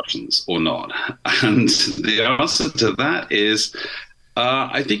really the Russians or not? And the answer to that is,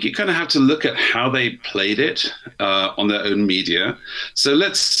 I think you kind of have to look at how they played it on their own media. So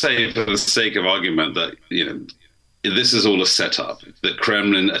let's say, for the sake of argument, that this is all a setup. The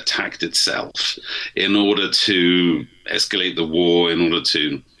Kremlin attacked itself in order to escalate the war, in order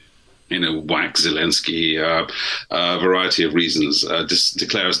to, whack Zelensky, a variety of reasons,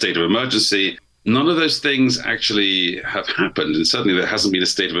 declare a state of emergency. None of those things actually have happened, and certainly there hasn't been a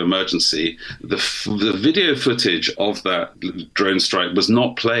state of emergency. The video footage of that drone strike was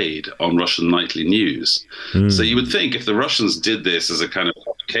not played on Russian nightly news. So you would think if the Russians did this as a kind of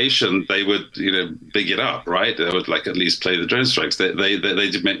provocation, they would, big it up, right? They would at least play the drone strikes. They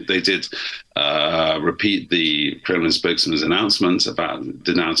did repeat the Kremlin spokesman's announcement about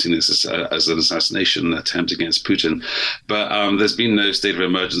denouncing this as an assassination attempt against Putin. But there's been no state of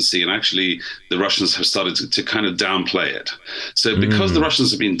emergency, and actually the Russians have started to kind of downplay it. So because the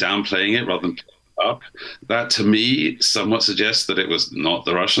Russians have been downplaying it rather than up, that to me somewhat suggests that it was not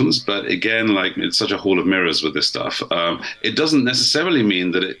the Russians. But again, it's such a hall of mirrors with this stuff. It doesn't necessarily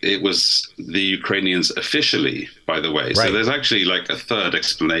mean that it was the Ukrainians officially, by the way. Right. So there's actually a third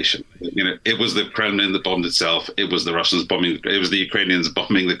explanation. It was the Kremlin that bombed itself. It was the Russians bombing. It was the Ukrainians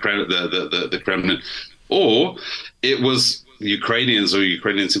bombing the Kremlin, or it was Ukrainians or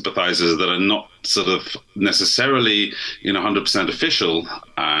Ukrainian sympathizers that are not sort of necessarily 100% official.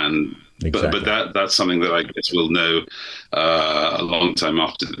 And exactly. But that's something that I guess we'll know a long time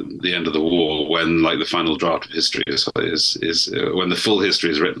after the end of the war, when the final draft of history is when the full history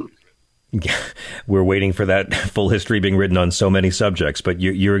is written. Yeah, we're waiting for that full history being written on so many subjects, but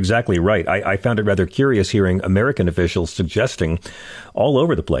you're exactly right. I found it rather curious hearing American officials suggesting all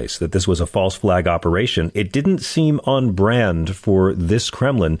over the place that this was a false flag operation. It didn't seem on brand for this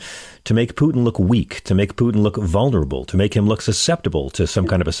Kremlin to make Putin look weak, to make Putin look vulnerable, to make him look susceptible to some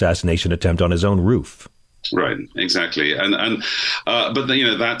kind of assassination attempt on his own roof. Right, exactly. But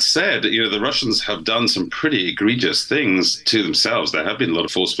that said, the Russians have done some pretty egregious things to themselves. There have been a lot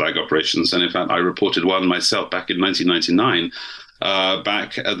of false flag operations. And in fact, I reported one myself back in 1999.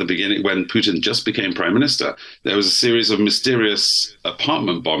 Back at the beginning, when Putin just became prime minister, there was a series of mysterious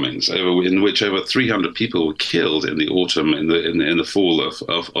apartment bombings in which over 300 people were killed in the autumn, in the fall of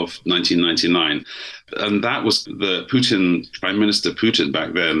 1999. And that was the Prime Minister Putin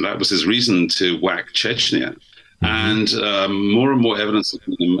back then. That was his reason to whack Chechnya. And more and more evidence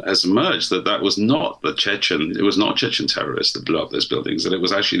has emerged that was not Chechen terrorists that blew up those buildings, that it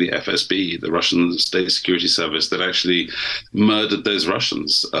was actually the FSB, the Russian State Security Service, that actually murdered those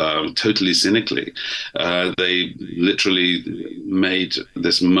Russians totally cynically. They literally made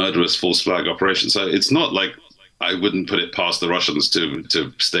this murderous false flag operation. So it's not like I wouldn't put it past the Russians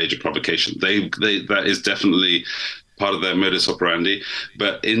to stage a provocation. That is definitely part of their modus operandi.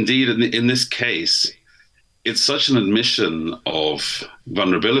 But indeed, in this case, it's such an admission of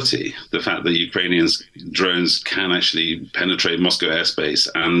vulnerability, the fact that Ukrainians' drones can actually penetrate Moscow airspace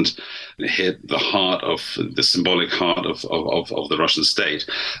and hit the heart of the symbolic heart of the Russian state.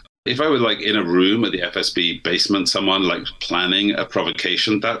 If I were like in a room at the FSB basement, someone like planning a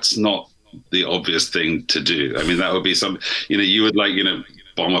provocation, that's not the obvious thing to do. I mean, that would be some, you would like,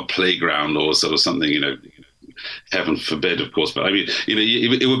 bomb a playground or sort of something, heaven forbid, of course. But I mean,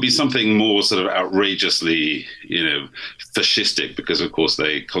 it would be something more sort of outrageously, fascistic, because of course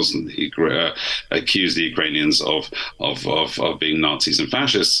they constantly accuse the Ukrainians of being Nazis and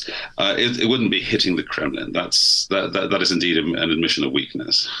fascists. It wouldn't be hitting the Kremlin. That is indeed an admission of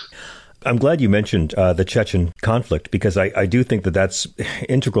weakness. I'm glad you mentioned the Chechen conflict, because I do think that that's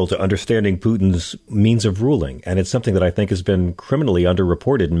integral to understanding Putin's means of ruling. And it's something that I think has been criminally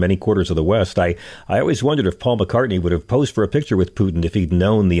underreported in many quarters of the West. I always wondered if Paul McCartney would have posed for a picture with Putin if he'd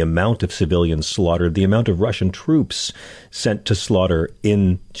known the amount of civilians slaughtered, the amount of Russian troops sent to slaughter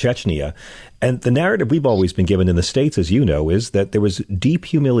in Chechnya. And the narrative we've always been given in the States, as you know, is that there was deep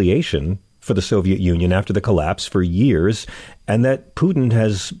humiliation for the Soviet Union after the collapse for years, and that Putin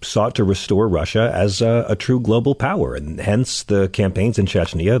has sought to restore Russia as a true global power. And hence the campaigns in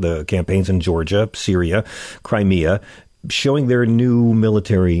Chechnya, the campaigns in Georgia, Syria, Crimea, showing their new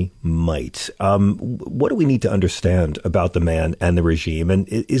military might. What do we need to understand about the man and the regime? And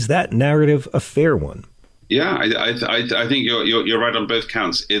is that narrative a fair one? Yeah, I think you're right on both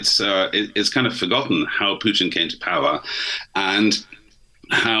counts. It's kind of forgotten how Putin came to power, and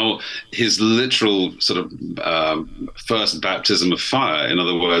how his literal sort of first baptism of fire, in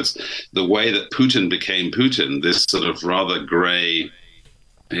other words, the way that Putin became Putin, this sort of rather grey,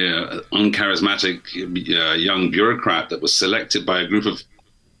 uncharismatic young bureaucrat that was selected by a group of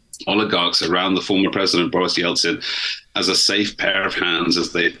oligarchs around the former president Boris Yeltsin as a safe pair of hands,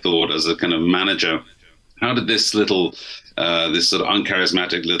 as they thought, as a kind of manager. How did this little, this sort of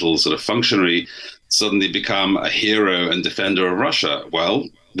uncharismatic little sort of functionary suddenly become a hero and defender of Russia? Well,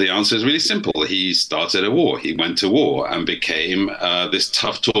 the answer is really simple. He started a war. He went to war and became this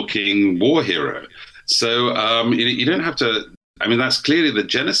tough-talking war hero. So you don't have to. I mean, that's clearly the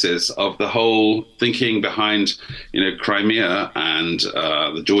genesis of the whole thinking behind, Crimea and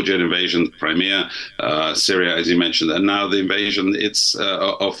the Georgian invasion, Crimea, Syria, as you mentioned, and now the invasion. It's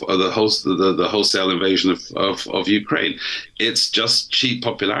of the wholesale invasion of Ukraine. It's just cheap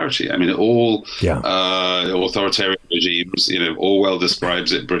popularity. I mean, all authoritarian regimes, Orwell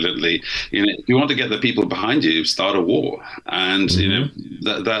describes it brilliantly. If you want to get the people behind you, start a war, and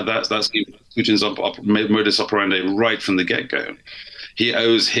that's Putin's modus operandi right from the get-go. He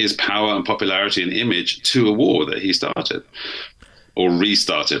owes his power and popularity and image to a war that he started, or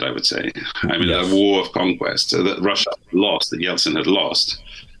restarted, I would say. I mean, a war of conquest that Russia lost, that Yeltsin had lost.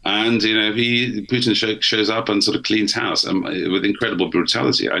 And, Putin shows up and sort of cleans house with incredible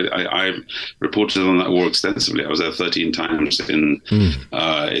brutality. I reported on that war extensively. I was there 13 times in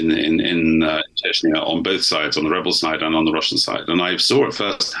Chechnya, on both sides, on the rebel side and on the Russian side. And I saw it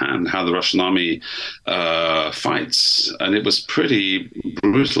firsthand how the Russian army fights. And it was pretty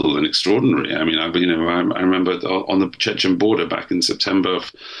brutal and extraordinary. I mean, I remember on the Chechen border back in September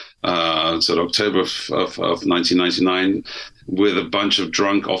of October of 1999, with a bunch of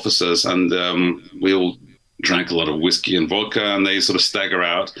drunk officers, and we all drank a lot of whiskey and vodka, and they sort of stagger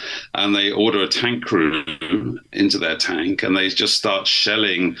out and they order a tank crew into their tank, and they just start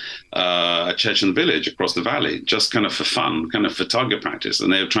shelling a Chechen village across the valley, just kind of for fun, kind of for target practice.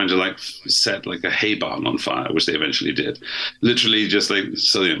 And they were trying to set a hay barn on fire, which they eventually did. Literally just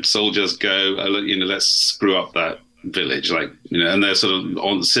soldiers go, let's screw up that village, and they're sort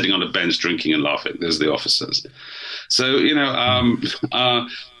of sitting on a bench drinking and laughing. There's the officers. So,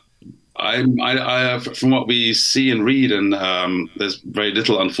 I from what we see and read, and there's very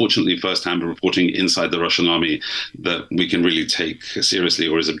little, unfortunately, first-hand reporting inside the Russian army that we can really take seriously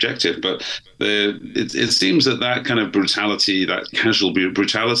or is objective. But it seems that kind of brutality, that casual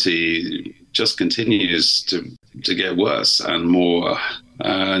brutality, just continues to get worse and more,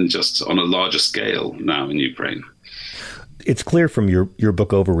 and just on a larger scale now in Ukraine. It's clear from your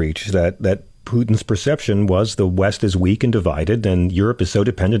book Overreach that Putin's perception was the West is weak and divided, and Europe is so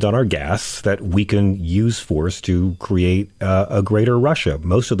dependent on our gas that we can use force to create a greater Russia.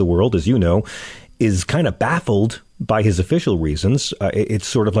 Most of the world, as you know, is kind of baffled by his official reasons. It's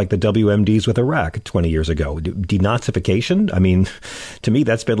sort of like the WMDs with Iraq 20 years ago. Denazification? I mean, to me,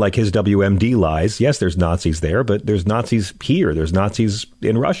 that's been like his WMD lies. Yes, there's Nazis there, but there's Nazis here. There's Nazis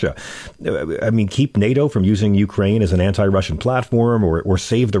in Russia. I mean, keep NATO from using Ukraine as an anti-Russian platform, or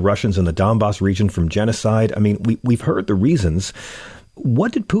save the Russians in the Donbass region from genocide. I mean, we've heard the reasons.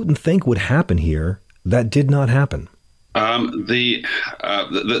 What did Putin think would happen here that did not happen? The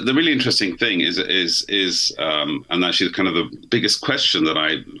really interesting thing is, and actually kind of the biggest question that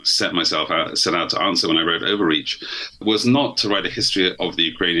I set out to answer when I wrote Overreach was not to write a history of the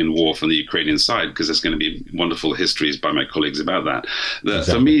Ukrainian war from the Ukrainian side, because there's going to be wonderful histories by my colleagues about that.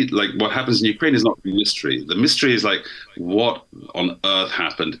 Exactly. For me, like, what happens in Ukraine is not the mystery. The mystery is like, what on earth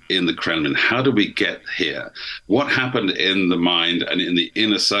happened in the Kremlin? How did we get here? What happened in the mind and in the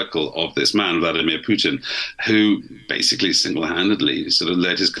inner circle of this man, Vladimir Putin, who basically single-handedly sort of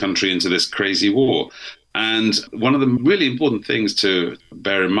led his country into this crazy war? And one of the really important things to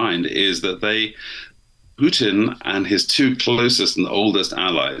bear in mind is that Putin and his two closest and oldest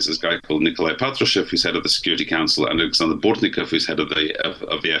allies, this guy called Nikolai Patrushev, who's head of the Security Council, and Alexander Bortnikov, who's head of the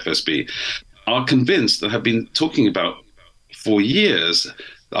FSB, are convinced, and have been talking about for years,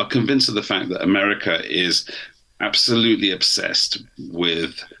 are convinced of the fact that America is absolutely obsessed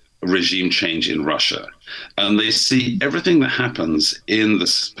with regime change in Russia. And they see everything that happens in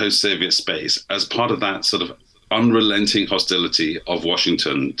the post-Soviet space as part of that sort of unrelenting hostility of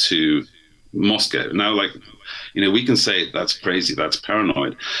Washington to Moscow. Now, like, you know, we can say that's crazy, that's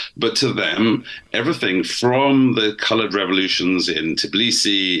paranoid, but to them, everything from the colored revolutions in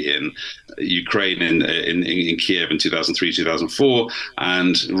Tbilisi, in Ukraine, in Kiev in 2003, 2004,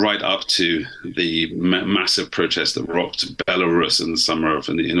 and right up to the massive protests that rocked Belarus in the summer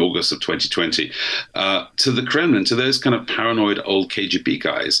in August of 2020, to the Kremlin, to those kind of paranoid old KGB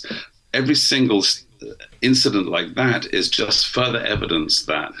guys, every single incident like that is just further evidence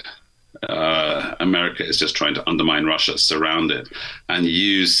that America is just trying to undermine Russia, surround it, and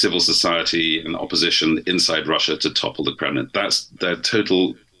use civil society and opposition inside Russia to topple the Kremlin. That's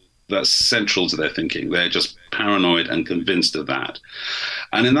central to their thinking. They're just paranoid and convinced of that.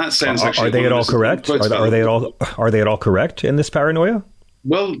 And in that sense, actually, are they at all correct? Are they at all correct in this paranoia?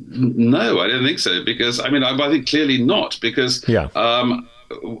 Well, no, I don't think so. Because I think clearly not. Because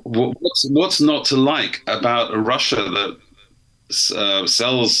what's not to like about a Russia that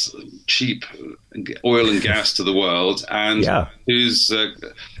sells cheap oil and gas to the world, and whose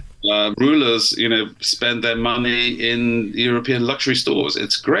rulers, spend their money in European luxury stores?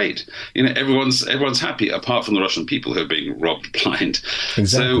 It's great. Everyone's happy, apart from the Russian people who are being robbed blind. Exactly.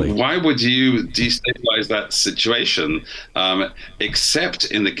 So why would you destabilize that situation,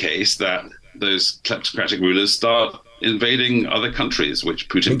 except in the case that those kleptocratic rulers start invading other countries, which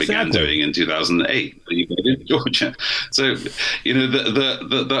Putin began doing in 2008. He invaded Georgia. So,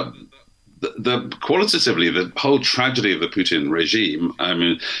 the qualitatively, the whole tragedy of the Putin regime,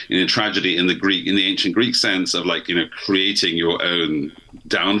 tragedy in the ancient Greek sense of creating your own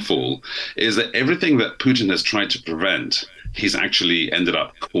downfall, is that everything that Putin has tried to prevent, he's actually ended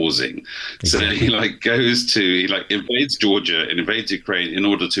up causing. Exactly. So he invades Georgia and invades Ukraine in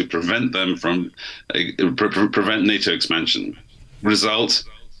order to prevent them from prevent NATO expansion. Result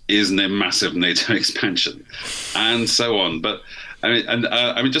is a massive NATO expansion, and so on. But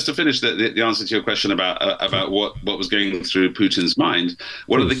just to finish the answer to your question about what was going through Putin's mind,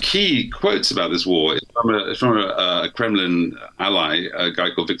 one of the key quotes about this war is from a Kremlin ally, a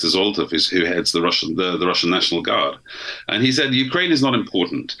guy called Viktor Zolotov, who heads the Russian National Guard, and he said, "Ukraine is not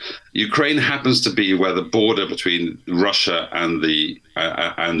important. Ukraine happens to be where the border between Russia and the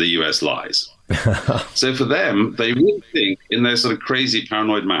US lies." So for them, they really think, in their sort of crazy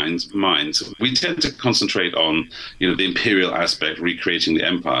paranoid minds, we tend to concentrate on, the imperial aspect, recreating the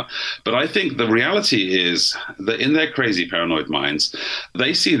empire. But I think the reality is that in their crazy paranoid minds,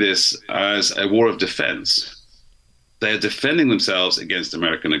 they see this as a war of defense. They're defending themselves against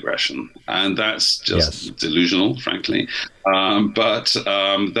American aggression, and that's just delusional, frankly. But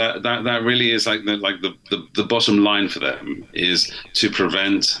that really is the bottom line for them, is to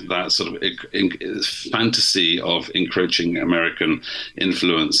prevent that sort of fantasy of encroaching American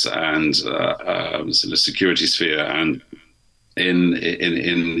influence and sort of security sphere and in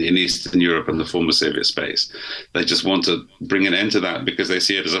Eastern Europe and the former Soviet space. They just want to bring an end to that because they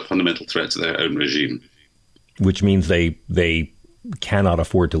see it as a fundamental threat to their own regime. Which means they cannot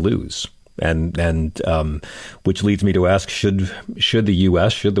afford to lose, and which leads me to ask: should the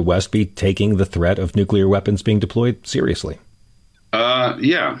U.S., should the West be taking the threat of nuclear weapons being deployed seriously?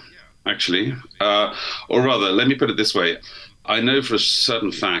 Yeah, actually, or rather, let me put it this way: I know for a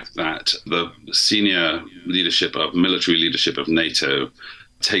certain fact that the senior military leadership of NATO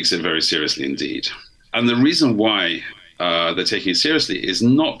takes it very seriously indeed, and the reason why they're taking it seriously is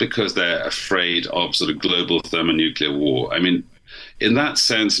not because they're afraid of sort of global thermonuclear war. I mean, in that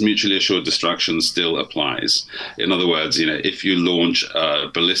sense, mutually assured destruction still applies. In other words, if you launch a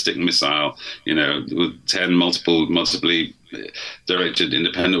ballistic missile, with 10 multiply directed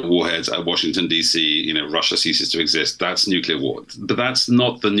independent warheads at Washington, D.C., Russia ceases to exist. That's nuclear war. But that's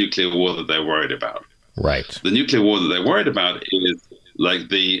not the nuclear war that they're worried about. Right. The nuclear war that they're worried about is like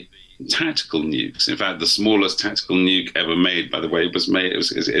the tactical nukes. In fact, the smallest tactical nuke ever made, by the way,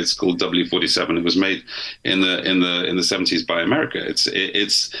 it's called W-47. It was made in the 70s by America.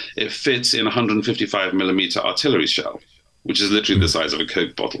 It fits in a 155 millimeter artillery shell, which is literally the size of a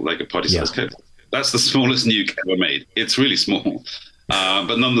Coke bottle, like a party-sized Coke. That's the smallest nuke ever made. It's really small,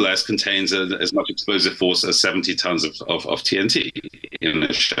 but nonetheless contains as much explosive force as 70 tons of TNT in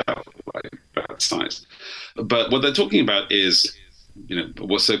a shell, like that size. But what they're talking about is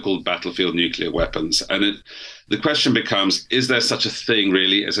what's so-called battlefield nuclear weapons. And the question becomes, is there such a thing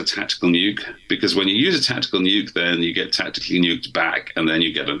really as a tactical nuke? Because when you use a tactical nuke, then you get tactically nuked back, and then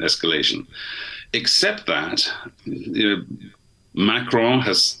you get an escalation. Except that, Macron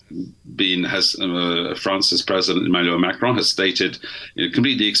France's President Emmanuel Macron has stated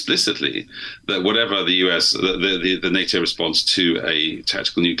completely explicitly that whatever the US, the NATO response to a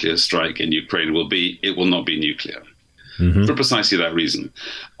tactical nuclear strike in Ukraine will be, it will not be nuclear. For precisely that reason.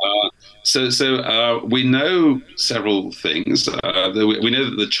 So we know several things. We know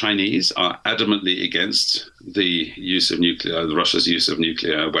that the Chinese are adamantly against the use of Russia's use of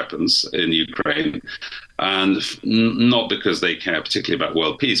nuclear weapons in Ukraine, and not because they care particularly about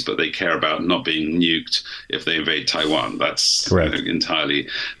world peace, but they care about not being nuked if they invade Taiwan. That's correct. Entirely.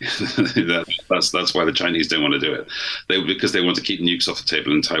 That's why the Chinese don't want to do it. Because they want to keep nukes off the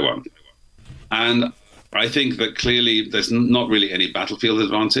table in Taiwan. And I think that clearly there's not really any battlefield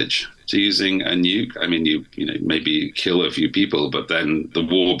advantage to using a nuke. I mean, you maybe kill a few people, but then the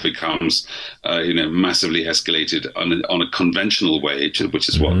war becomes, massively escalated on a conventional way, which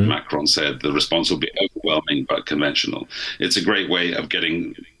is what Macron said. The response will be overwhelming but conventional. It's a great way of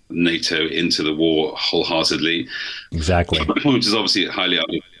getting NATO into the war wholeheartedly. Exactly. Which is obviously highly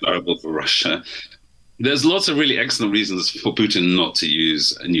undesirable for Russia. There's lots of really excellent reasons for Putin not to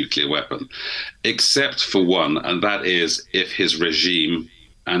use a nuclear weapon, except for one, and that is if his regime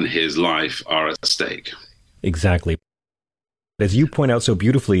and his life are at stake. Exactly. As you point out so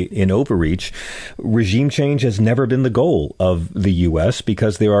beautifully in Overreach, regime change has never been the goal of the U.S.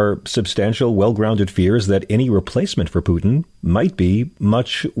 because there are substantial, well-grounded fears that any replacement for Putin might be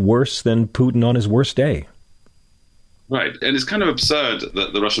much worse than Putin on his worst day. Right. And it's kind of absurd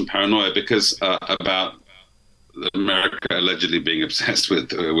that the Russian paranoia, because about America allegedly being obsessed with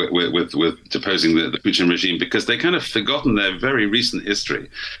deposing the Putin regime, because they kind of forgotten their very recent history.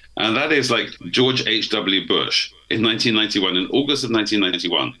 And that is like George H.W. Bush in 1991, in August of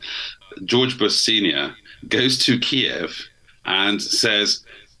 1991, George Bush Sr. goes to Kiev and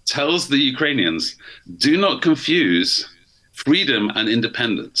tells the Ukrainians, do not confuse freedom and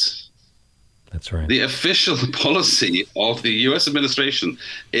independence. That's right. The official policy of the U.S. administration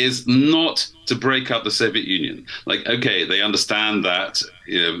is not to break up the Soviet Union. Like, okay, they understand that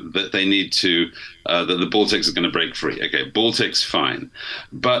that they need to that the Baltics are going to break free. Okay, Baltics, fine,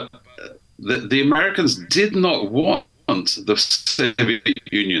 but the Americans did not want the Soviet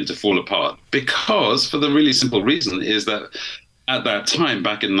Union to fall apart because, for the really simple reason, is that at that time,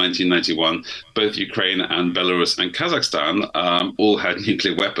 back in 1991, both Ukraine and Belarus and Kazakhstan all had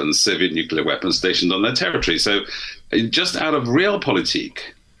nuclear weapons, Soviet nuclear weapons stationed on their territory. So just out of realpolitik,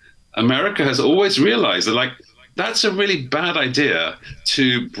 America has always realized that, that's a really bad idea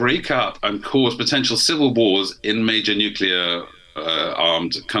to break up and cause potential civil wars in major nuclear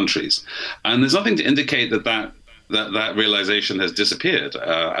armed countries. And there's nothing to indicate that realization has disappeared.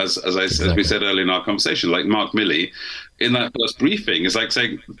 As we said earlier in our conversation, like Mark Milley, in that first briefing, is like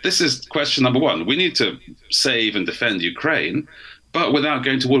saying, this is question number one. We need to save and defend Ukraine, but without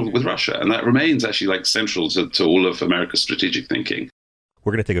going to war with Russia. And that remains actually central to all of America's strategic thinking.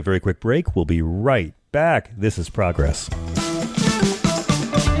 We're going to take a very quick break. We'll be right back. This is Progress.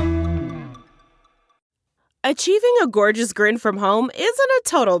 Achieving a gorgeous grin from home isn't a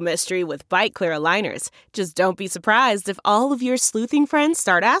total mystery with Byte Clear aligners. Just don't be surprised if all of your sleuthing friends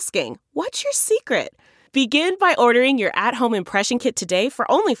start asking, what's your secret? Begin by ordering your at-home impression kit today for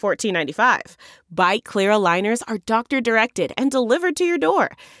only $14.95. Byte Clear aligners are doctor-directed and delivered to your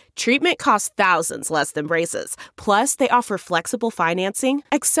door. Treatment costs thousands less than braces. Plus, they offer flexible financing,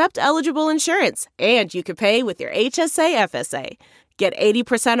 accept eligible insurance, and you can pay with your HSA FSA. Get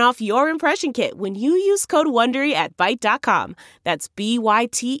 80% off your impression kit when you use code WONDERY at Byte.com. That's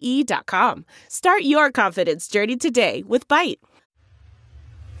BYTE.com. Start your confidence journey today with Byte.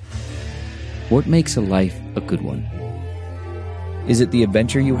 What makes a life a good one? Is it the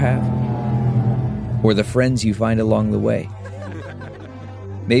adventure you have? Or the friends you find along the way?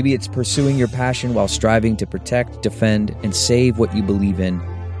 Maybe it's pursuing your passion while striving to protect, defend, and save what you believe in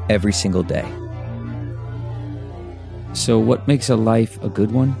every single day. So what makes a life a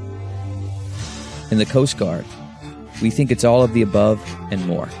good one? In the Coast Guard, we think it's all of the above and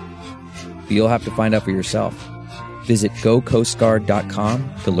more. But you'll have to find out for yourself. Visit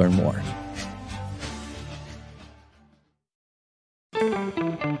gocoastguard.com to learn more.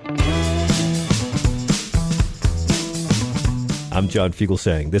 I'm John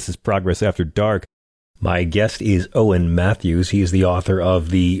Fugelsang. This is Progress After Dark. My guest is Owen Matthews. He is the author of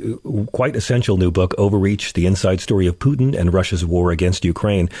the quite essential new book, Overreach, The Inside Story of Putin and Russia's War Against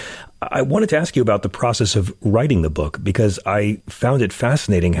Ukraine. I wanted to ask you about the process of writing the book, because I found it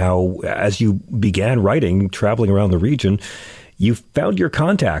fascinating how, as you began writing, traveling around the region, you found your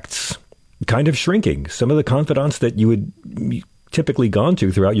contacts kind of shrinking. Some of the confidants that you had typically gone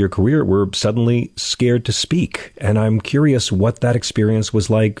to throughout your career were suddenly scared to speak. And I'm curious what that experience was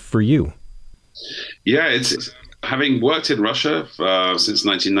like for you. Yeah, it's having worked in Russia since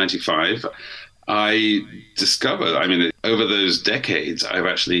 1995, I discovered, over those decades, I've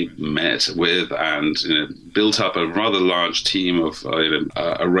actually met with and built up a rather large team of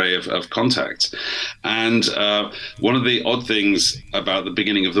array of contacts. And one of the odd things about the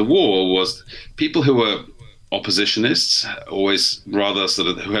beginning of the war was people who were oppositionists, always rather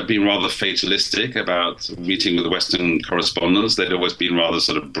who had been rather fatalistic about meeting with the Western correspondents. They'd always been rather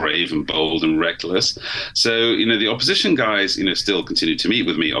brave and bold and reckless. So, the opposition guys, still continued to meet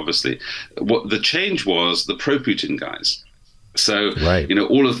with me, obviously. What the change was the pro-Putin guys. So, right.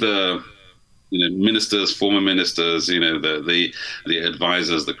 All of the ministers, former ministers, the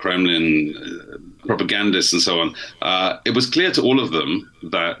advisors, the Kremlin propagandists and so on, it was clear to all of them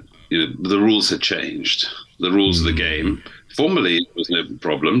that the rules had changed. The rules of the game. Formerly, it was no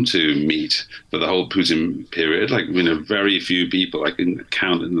problem to meet for the whole Putin period. Very few people, I can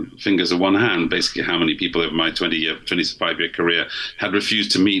count in the fingers of one hand, basically how many people over my 25-year career had refused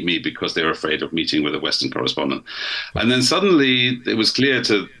to meet me because they were afraid of meeting with a Western correspondent. And then suddenly it was clear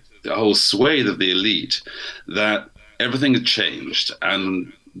to the whole swathe of the elite that everything had changed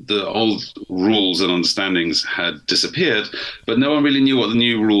and the old rules and understandings had disappeared, but no one really knew what the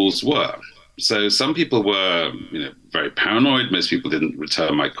new rules were. So some people were, very paranoid. Most people didn't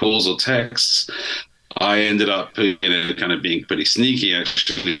return my calls or texts. I ended up, kind of being pretty sneaky,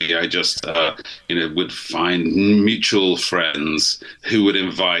 actually. I just, would find mutual friends who would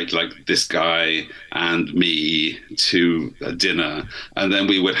invite, this guy and me to a dinner. And then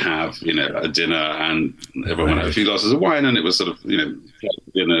we would have, a dinner and everyone had a few glasses of wine. And it was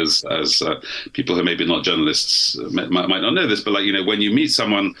dinners, as people who maybe not journalists might not know this, but when you meet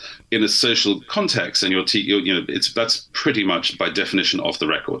someone in a social context and that's pretty much by definition off the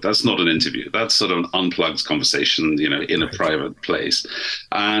record. That's not an interview. That's sort of an unplugged conversation, in a private place.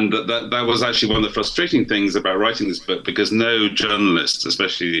 And that was actually one of the frustrating things about writing this book, because no journalist,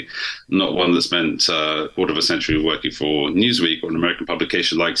 especially not one that spent a quarter of a century working for Newsweek or an American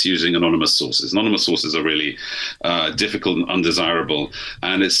publication, likes using anonymous sources. Anonymous sources are really difficult and undesirable.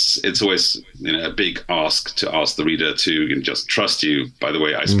 And it's always a big ask to ask the reader to just trust you. By the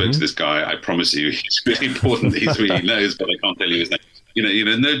way, I spoke to this guy. I promise you, he's really important. He's really knows, but I can't tell you his name.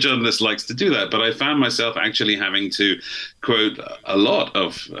 No journalist likes to do that. But I found myself actually having to quote a lot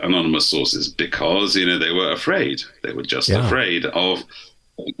of anonymous sources because they were afraid. They were just afraid of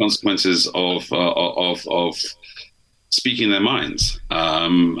the consequences of speaking their minds.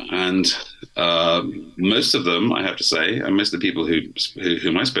 And most of them, I have to say, and most of the people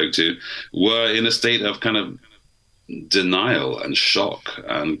whom I spoke to were in a state of kind of denial and shock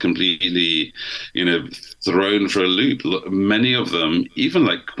and completely, thrown for a loop. Many of them, even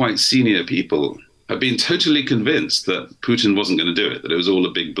quite senior people, have been totally convinced that Putin wasn't going to do it, that it was all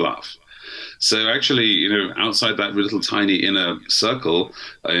a big bluff. So actually, outside that little tiny inner circle,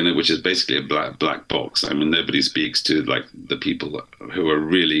 which is basically a black box. Nobody speaks to the people who are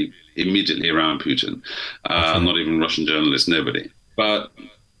really immediately around Putin, not even Russian journalists, nobody. But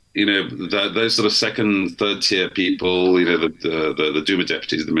those sort of second, third tier people, the Duma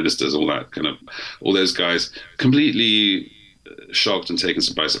deputies, the ministers, all those guys, completely shocked and taken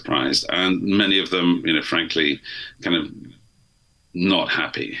by surprise, and many of them, frankly, kind of not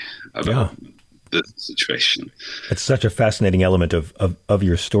happy about the situation. It's such a fascinating element of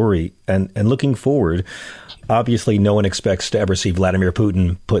your story. And looking forward, obviously no one expects to ever see Vladimir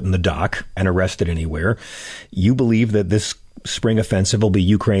Putin put in the dock and arrested anywhere. You believe that this spring offensive will be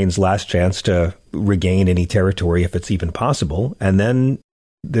Ukraine's last chance to regain any territory, if it's even possible. And then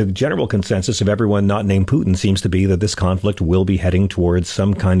the general consensus of everyone not named Putin seems to be that this conflict will be heading towards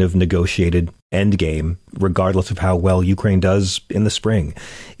some kind of negotiated endgame, regardless of how well Ukraine does in the spring.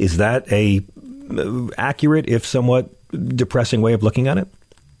 Is that a accurate, if somewhat depressing way of looking at it?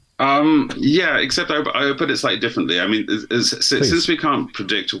 Yeah, except I would put it slightly differently. I mean, since we can't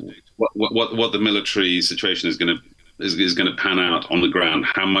predict what the military situation is going to pan out on the ground,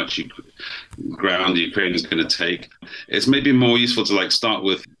 how much ground Ukraine is going to take, it's maybe more useful to start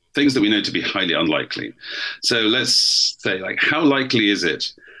with things that we know to be highly unlikely. So let's say, how likely is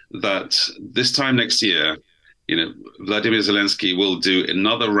it that this time next year, Vladimir Zelensky will do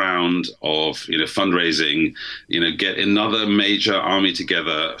another round of, fundraising, get another major army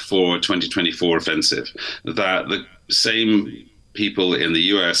together for 2024 offensive, that the same people in the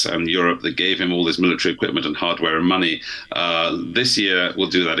US and Europe that gave him all this military equipment and hardware and money this year will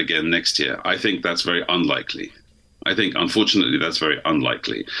do that again next year. I think that's very unlikely. I think, unfortunately, that's very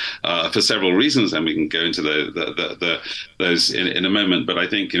unlikely for several reasons, and we can go into those in a moment. But I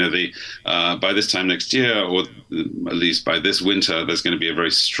think, by this time next year, or at least by this winter, there's going to be a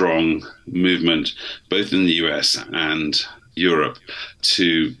very strong movement, both in the US and Europe,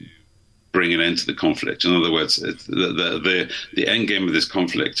 to bring an end to the conflict. In other words, the end game of this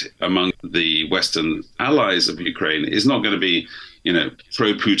conflict among the Western allies of Ukraine is not going to be,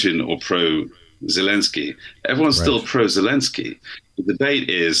 pro-Putin or pro-Zelensky. Everyone's still pro-Zelensky. The debate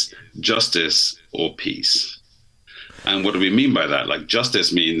is justice or peace. And what do we mean by that?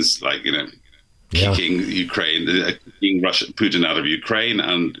 Justice means, kicking Ukraine, kicking Putin out of Ukraine,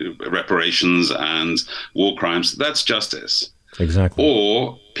 and reparations and war crimes. That's justice. Exactly.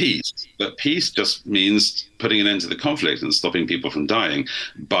 Or peace. But peace just means putting an end to the conflict and stopping people from dying,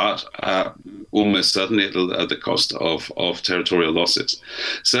 but almost certainly at the cost of territorial losses.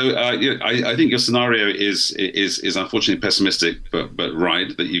 So I think your scenario is unfortunately pessimistic, but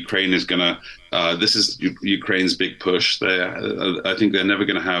right, that Ukraine is going to. This is Ukraine's big push. I think they're never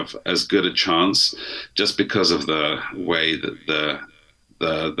going to have as good a chance, just because of the way that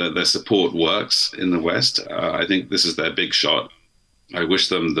their support works in the West. I think this is their big shot. I wish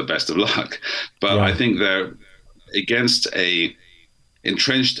them the best of luck, but I think they're against a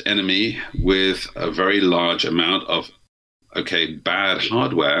entrenched enemy with a very large amount of bad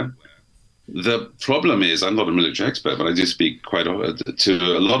hardware. The problem is, I'm not a military expert, but I do speak quite to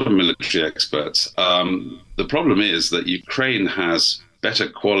a lot of military experts. The problem is that Ukraine has better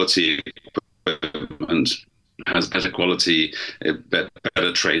quality equipment, has better quality,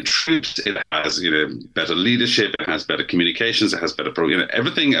 better trained troops. It has, better leadership. It has better communications. It has better,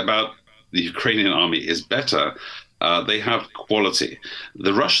 everything about the Ukrainian army is better. They have quality.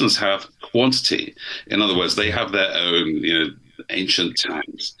 The Russians have quantity. In other words, they have their own, ancient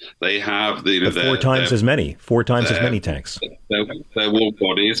tanks. They have four times as many tanks. Their war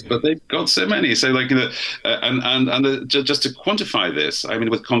bodies, but they've got so many. So just to quantify this, I mean,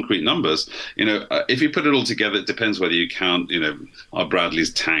 with concrete numbers, if you put it all together, it depends whether you count, our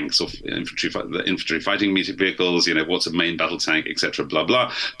Bradley's tanks or the infantry fighting vehicles, what's a main battle tank, etc., blah,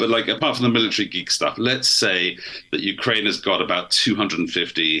 blah. But apart from the military geek stuff, let's say that Ukraine has got about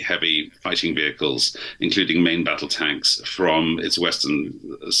 250 heavy fighting vehicles, including main battle tanks from its Western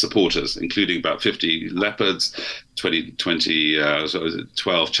supporters, including about 50 Leopards, 12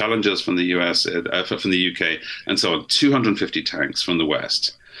 Challengers from the US, from the UK, and so on, 250 tanks from the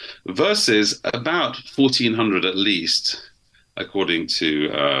West, versus about 1,400 at least, according to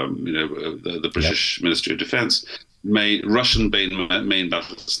the British Ministry of Defense, Russian main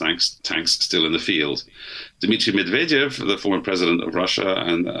battle tanks still in the field. Dmitry Medvedev, the former president of Russia,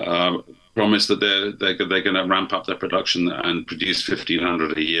 and promised that they're going to ramp up their production and produce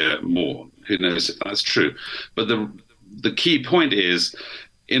 1,500 a year more. Who knows if that's true? But the key point is,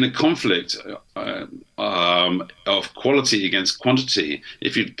 in a conflict of quality against quantity,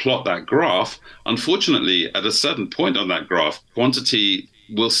 if you plot that graph, unfortunately, at a certain point on that graph, quantity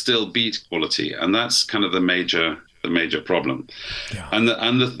will still beat quality, and that's kind of the major problem. Yeah. And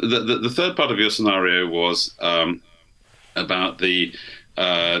the third part of your scenario was about this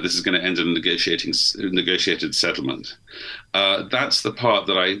is going to end in negotiated settlement. That's the part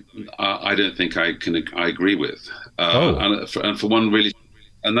that I don't think I agree with, and for one really,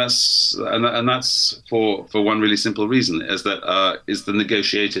 and that's for one really simple reason, is that is the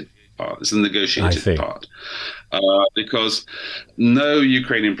negotiated part. It's the negotiated part, because no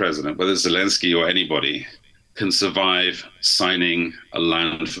Ukrainian president, whether it's Zelensky or anybody, can survive signing a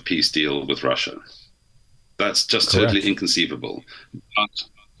land for peace deal with Russia. That's just totally inconceivable. But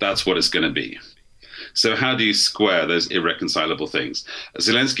that's what it's going to be. So how do you square those irreconcilable things?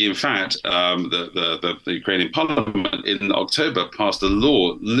 Zelensky, in fact, the Ukrainian parliament in October passed a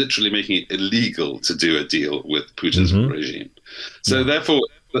law literally making it illegal to do a deal with Putin's regime. So therefore,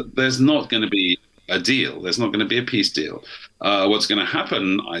 there's not going to be a deal. There's not going to be a peace deal. What's going to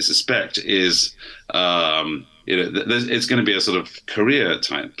happen, I suspect, is it's going to be a sort of Korea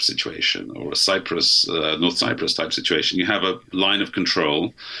type situation, or a Cyprus, North Cyprus type situation. You have a line of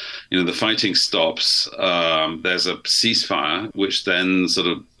control. The fighting stops. There's a ceasefire, which then sort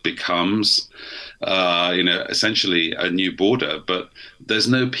of becomes, essentially a new border. But there's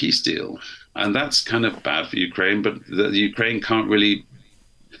no peace deal, and that's kind of bad for Ukraine. But the Ukraine can't really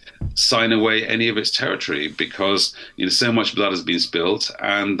sign away any of its territory because so much blood has been spilled,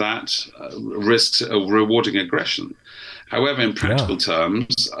 and that risks a rewarding aggression. However, in practical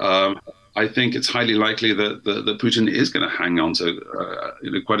terms, I think it's highly likely that Putin is going to hang on to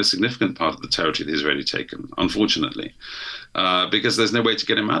quite a significant part of the territory that he's already taken, unfortunately, because there's no way to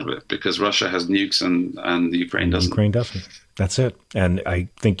get him out of it, because Russia has nukes and the Ukraine doesn't. Ukraine doesn't. That's it. And I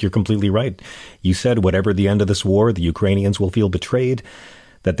think you're completely right. You said whatever the end of this war, the Ukrainians will feel betrayed,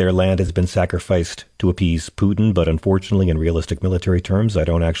 that their land has been sacrificed to appease Putin. But unfortunately, in realistic military terms, I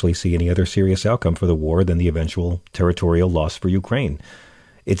don't actually see any other serious outcome for the war than the eventual territorial loss for Ukraine.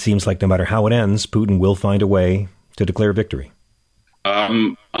 It seems like no matter how it ends, Putin will find a way to declare victory.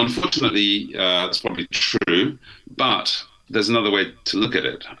 Unfortunately, that's probably true, but there's another way to look at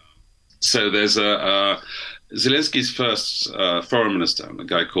it. So there's Zelensky's first foreign minister, a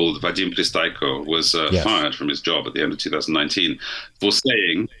guy called Vadim Pristaiko, was fired from his job at the end of 2019 for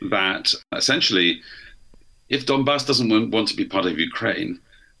saying that essentially, if Donbass doesn't want to be part of Ukraine,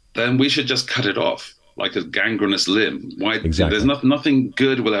 then we should just cut it off like a gangrenous limb. Why? Exactly. There's nothing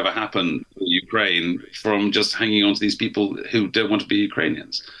good will ever happen to Ukraine from just hanging on to these people who don't want to be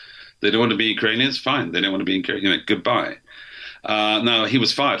Ukrainians. They don't want to be Ukrainians, fine. They don't want to be goodbye. Now, he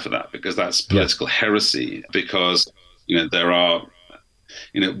was fired for that because that's political heresy, because, there are,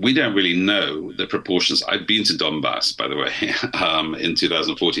 we don't really know the proportions. I've been to Donbass, by the way, in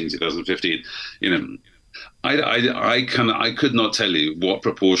 2014, 2015. I could not tell you what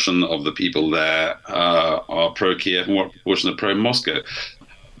proportion of the people there are pro-Kiev and what proportion are pro-Moscow,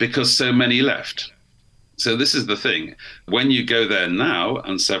 because so many left. So this is the thing. When you go there now,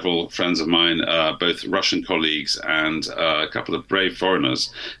 and several friends of mine, both Russian colleagues and a couple of brave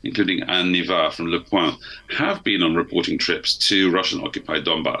foreigners, including Anne Niva from Le Point, have been on reporting trips to Russian-occupied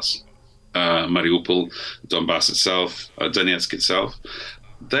Donbass, Mariupol, Donbass itself, Donetsk itself.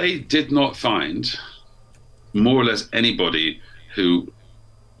 They did not find more or less anybody who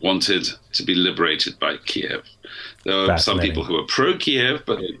wanted to be liberated by Kiev. There were some people who were pro-Kiev,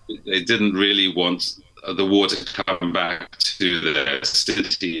 but they didn't really want the war to come back to their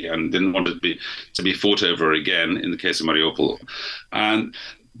city and didn't want it to be fought over again in the case of Mariupol. And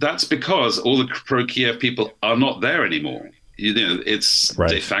that's because all the pro-Kiev people are not there anymore. It's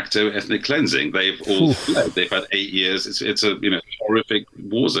de facto ethnic cleansing. They've all fled. They've had 8 years. It's a horrific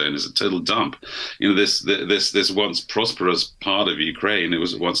war zone. It's a total dump. This once prosperous part of Ukraine, it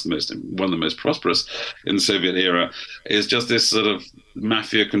was once one of the most prosperous in the Soviet era, is just this sort of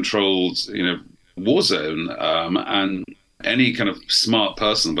mafia-controlled, war zone, and any kind of smart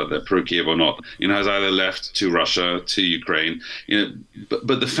person, whether they're pro-Kiev or not, has either left to Russia, to Ukraine.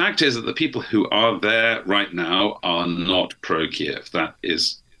 But the fact is that the people who are there right now are not pro-Kiev. That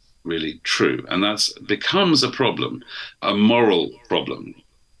is really true, and that becomes a problem, a moral problem,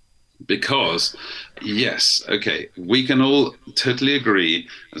 because yes, okay, we can all totally agree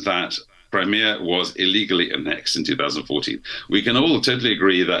that Crimea was illegally annexed in 2014. We can all totally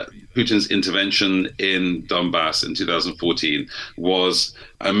agree that Putin's intervention in Donbass in 2014 was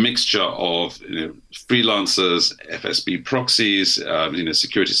a mixture of freelancers, FSB proxies,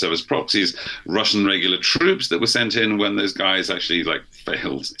 security service proxies, Russian regular troops that were sent in when those guys actually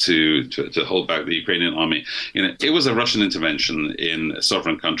failed to hold back the Ukrainian army. It was a Russian intervention in a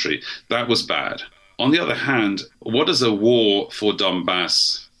sovereign country. That was bad. On the other hand, what does a war for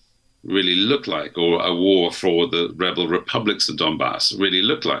Donbass really look like, or a war for the rebel republics of Donbass really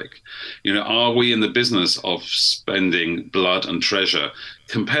look like? Are we in the business of spending blood and treasure,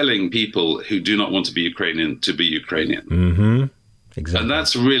 compelling people who do not want to be Ukrainian to be Ukrainian? Mm-hmm. Exactly. And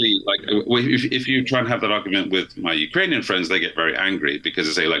that's really if you try and have that argument with my Ukrainian friends, they get very angry because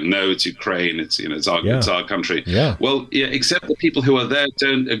they say no, it's Ukraine, it's our country. Yeah. Well, except the people who are there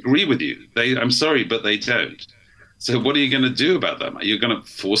don't agree with you. I'm sorry, but they don't. So what are you going to do about them? Are you going to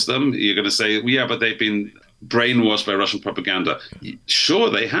force them? You're going to say, yeah, but they've been brainwashed by Russian propaganda. Sure,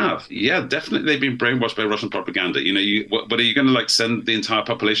 they have. Yeah, definitely they've been brainwashed by Russian propaganda. But are you going to send the entire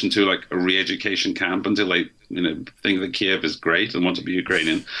population to a re-education camp until they think that Kiev is great and want to be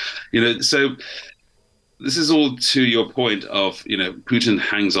Ukrainian? So this is all to your point of Putin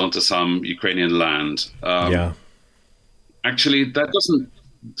hangs on to some Ukrainian land. Actually, that doesn't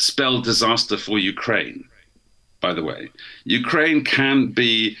spell disaster for Ukraine. By the way, Ukraine can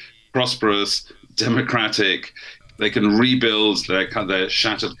be prosperous, democratic. They can rebuild their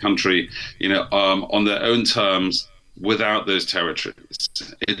shattered country, on their own terms without those territories.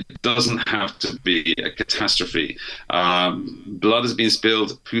 It doesn't have to be a catastrophe. Blood has been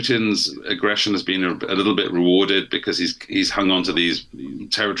spilled. Putin's aggression has been a little bit rewarded because he's hung on to these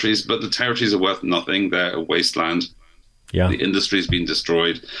territories, but the territories are worth nothing. They're a wasteland. Yeah. The industry's been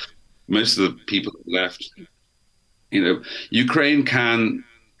destroyed. Most of the people left. Ukraine can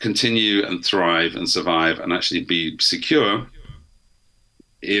continue and thrive and survive and actually be secure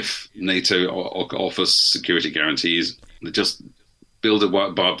if NATO offers security guarantees. Just build a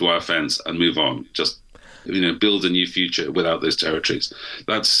barbed wire fence and move on. Just build a new future without those territories.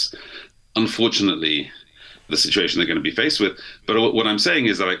 That's unfortunately the situation they're going to be faced with. But what I'm saying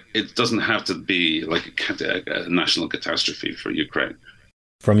is that it doesn't have to be a national catastrophe for Ukraine.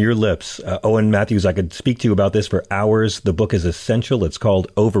 From your lips, Owen Matthews, I could speak to you about this for hours. The book is essential. It's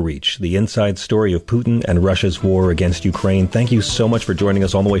called Overreach, the inside story of Putin and Russia's war against Ukraine. Thank you so much for joining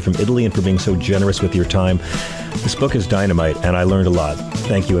us all the way from Italy and for being so generous with your time. This book is dynamite, and I learned a lot.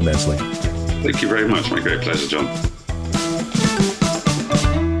 Thank you immensely. Thank you very much. My great pleasure, John.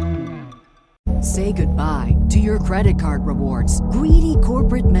 Say goodbye to your credit card rewards. Greedy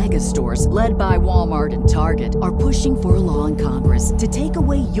corporate mega stores, led by Walmart and Target, are pushing for a law in Congress to take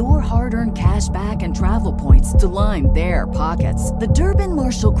away your hard-earned cash back and travel points to line their pockets. The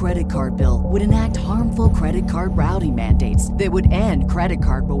Durbin-Marshall credit card bill would enact harmful credit card routing mandates that would end credit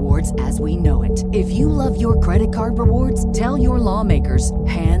card rewards as we know it. If you love your credit card rewards, tell your lawmakers,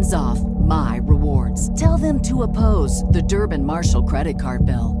 hands off my rewards. Tell them to oppose the Durbin-Marshall credit card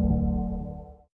bill.